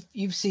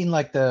you've seen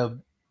like the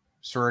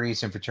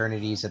sororities and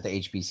fraternities at the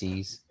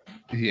HBCs.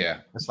 Yeah,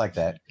 it's like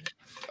that.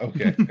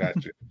 Okay,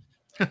 gotcha.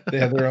 They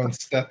have their own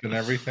step and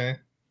everything.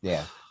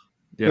 Yeah.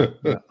 They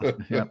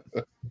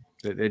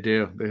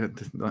do. They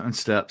have their own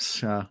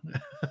steps.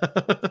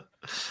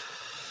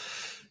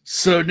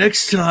 So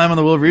next time on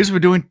the Will of Reason, we're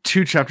doing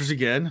 2 chapters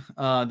again.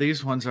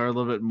 These ones are a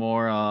little bit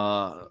more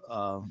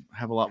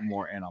have a lot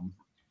more in them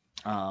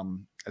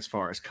as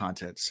far as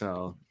content.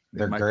 So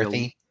they're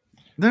girthy.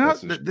 They're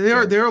not. They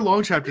are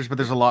long chapters, but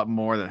there's a lot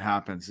more that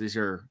happens. These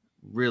are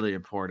really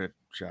important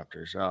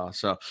chapters.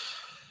 So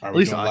at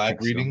least I like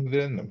reading. So.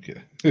 Then I'm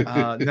kidding.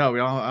 No, I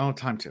don't have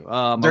time to.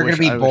 They're going to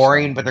be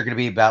boring, but they're going to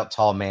be about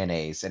tall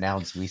mayonnaise, and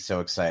Alan's going to be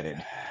so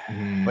excited.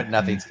 But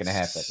nothing's going to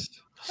happen.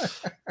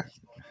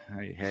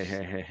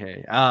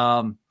 Hey.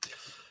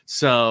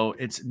 So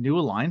it's new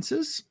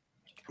alliances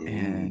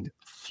and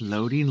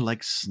floating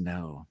like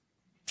snow.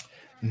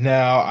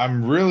 Now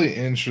I'm really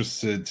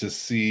interested to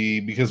see,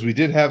 because we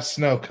did have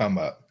snow come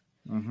up.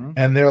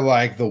 and they're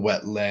like the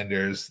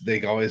wetlanders.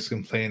 They always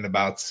complain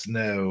about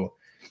snow,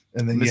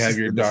 and then you have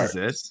your dark.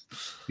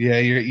 Yeah,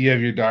 you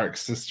have your dark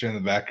sister in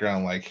the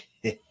background, like,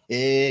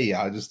 hey,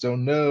 y'all just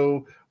don't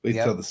know. Wait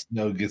till the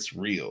snow gets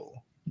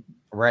real.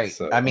 Right.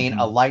 So, I mean,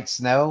 a light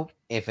snow,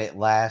 if it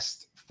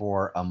lasts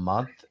for a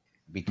month,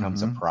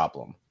 becomes a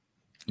problem.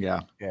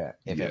 Yeah. Yeah.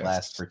 If it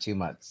lasts for 2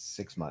 months,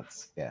 6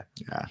 months. Yeah.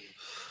 Yeah.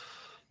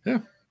 Yeah.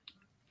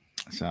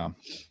 So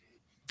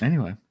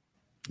anyway,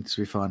 it's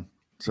be fun.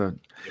 So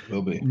it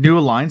will be new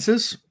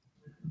alliances.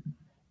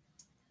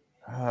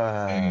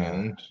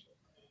 And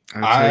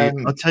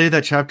I'll tell you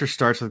that chapter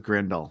starts with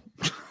Grendel.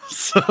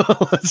 So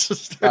let's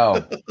just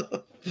start.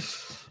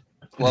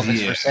 Well, if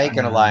it's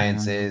Forsaken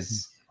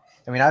alliances,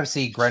 I mean,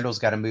 obviously Grendel's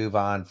got to move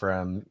on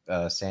from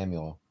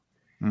Samuel.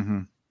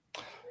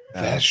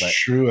 That's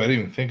true. I didn't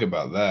even think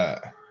about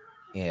that.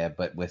 Yeah,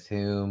 but with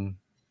whom?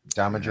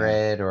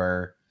 Domadred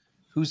or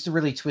who's the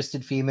really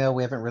twisted female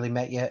we haven't really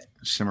met yet?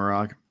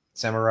 Cimarog.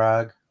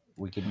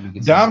 We could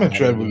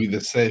Domadred would be the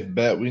safe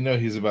bet. We know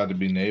he's about to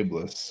be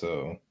nameless,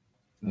 so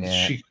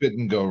she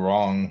couldn't go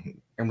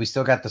wrong. And we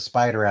still got the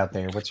spider out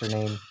there. What's her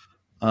name?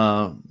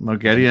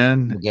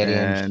 Mogedion.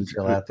 And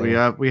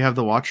we have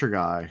the Watcher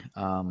guy.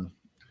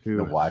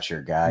 The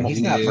Watcher guy.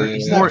 He's not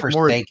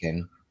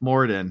Forsaken.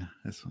 Morden.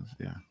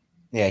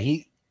 Yeah.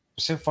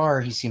 So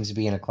far he seems to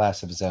be in a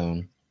class of his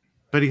own.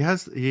 But he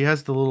has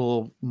the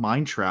little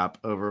mind trap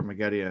over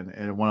Mogedion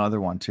and one other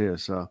one too.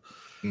 So,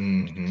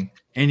 and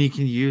he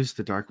can use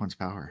the Dark One's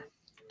power.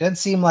 Doesn't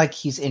seem like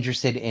he's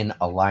interested in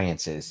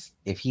alliances.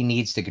 If he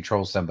needs to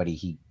control somebody,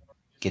 he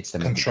gets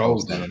them.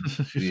 Controls them.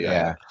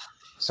 Yeah.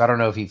 So I don't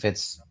know if he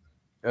fits.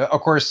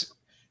 Of course,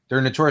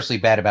 they're notoriously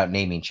bad about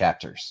naming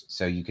chapters.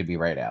 So you could be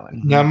right,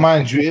 Alan. Now,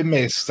 mind you, it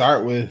may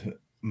start with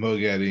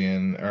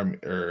Mogedion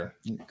or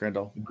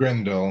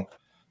Grendel,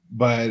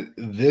 but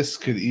this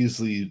could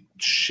easily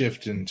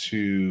shift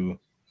into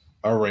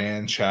a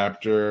Rand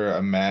chapter,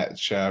 a Matt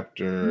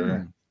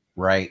chapter.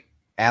 Right.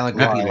 Alan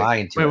could be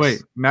lying to us.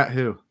 Wait. Matt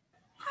who?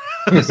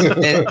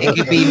 It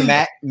could be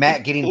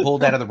Matt getting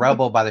pulled out of the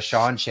rubble by the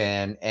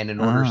Shan, and in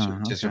order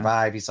to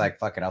survive, he's like,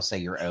 fuck it, I'll say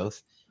your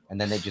oath. And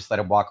then they just let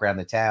him walk around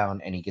the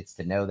town, and he gets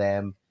to know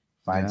them,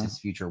 finds his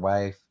future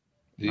wife.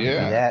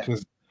 Yeah,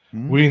 because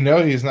we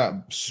know he's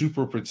not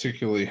super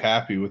particularly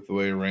happy with the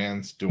way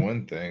Rand's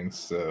doing things.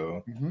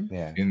 So,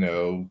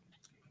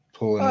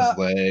 pulling his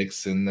legs,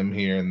 sending them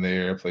here and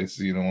there, places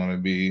you don't want to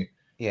be.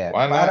 Yeah,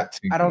 why not?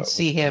 I don't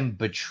see him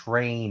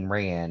betraying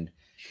Rand,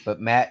 but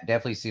Matt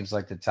definitely seems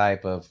like the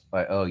type of,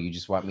 like, oh, you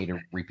just want me to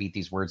repeat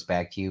these words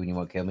back to you and you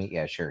won't kill me?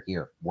 Yeah, sure.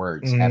 Here,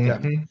 words. Have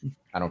them.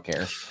 I don't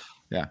care.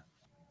 Yeah.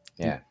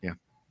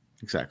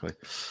 Exactly.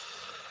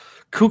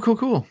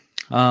 Cool.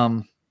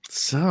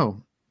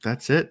 So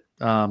that's it.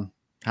 How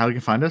you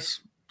can find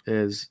us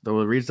is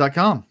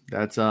thewillreads.com.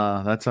 That's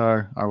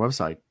our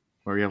website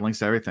where we have links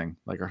to everything,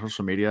 like our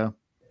social media,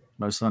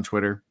 mostly on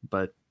Twitter,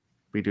 but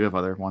we do have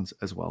other ones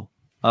as well.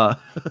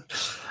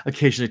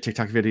 Occasionally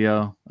TikTok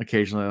video,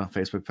 occasionally a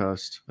Facebook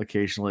post,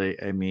 occasionally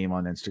a meme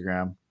on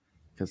Instagram,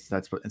 because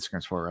that's what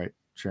Instagram's for, right?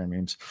 Sharing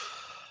memes.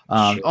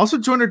 Also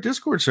join our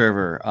Discord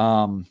server.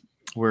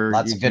 Where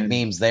lots of good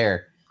memes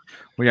there.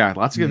 Well, yeah,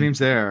 lots of good memes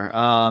there.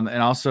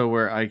 And also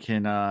where I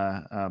can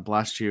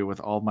blast you with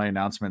all my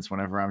announcements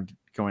whenever I'm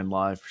going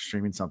live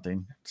streaming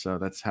something. So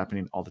that's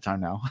happening all the time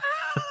now.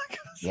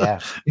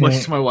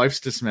 Much to my wife's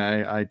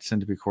dismay, I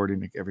tend to be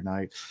recording every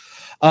night.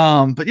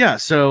 But yeah,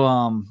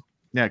 so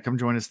come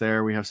join us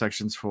there. We have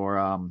sections for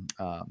our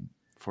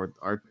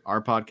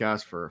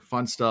podcast, for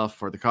fun stuff,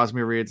 for the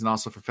Cosmere reads, and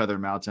also for Feather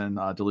Mountain,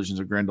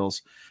 Delusions of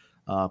Grendel's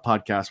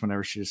podcast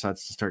whenever she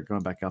decides to start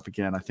going back up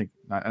again.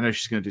 I know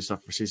she's going to do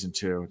stuff for season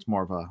 2. It's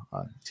more of a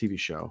TV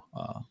show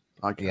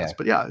podcast,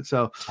 but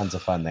so tons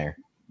of fun there.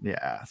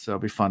 Yeah, so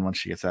it'll be fun when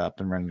she gets up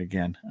and running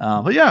again.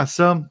 Like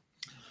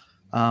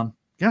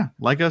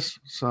us,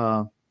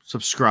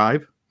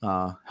 subscribe,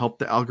 help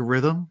the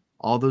algorithm,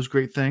 all those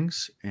great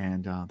things,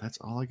 and that's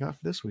all I got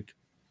for this week.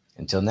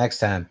 Until next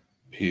time,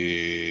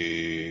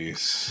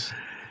 peace.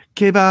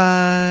 Okay,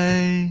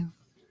 bye.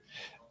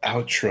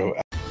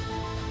 Outro.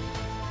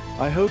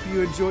 I hope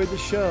you enjoyed the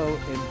show,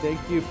 and thank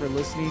you for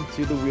listening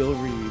to The Wheel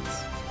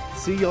Reads.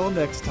 See y'all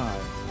next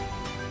time.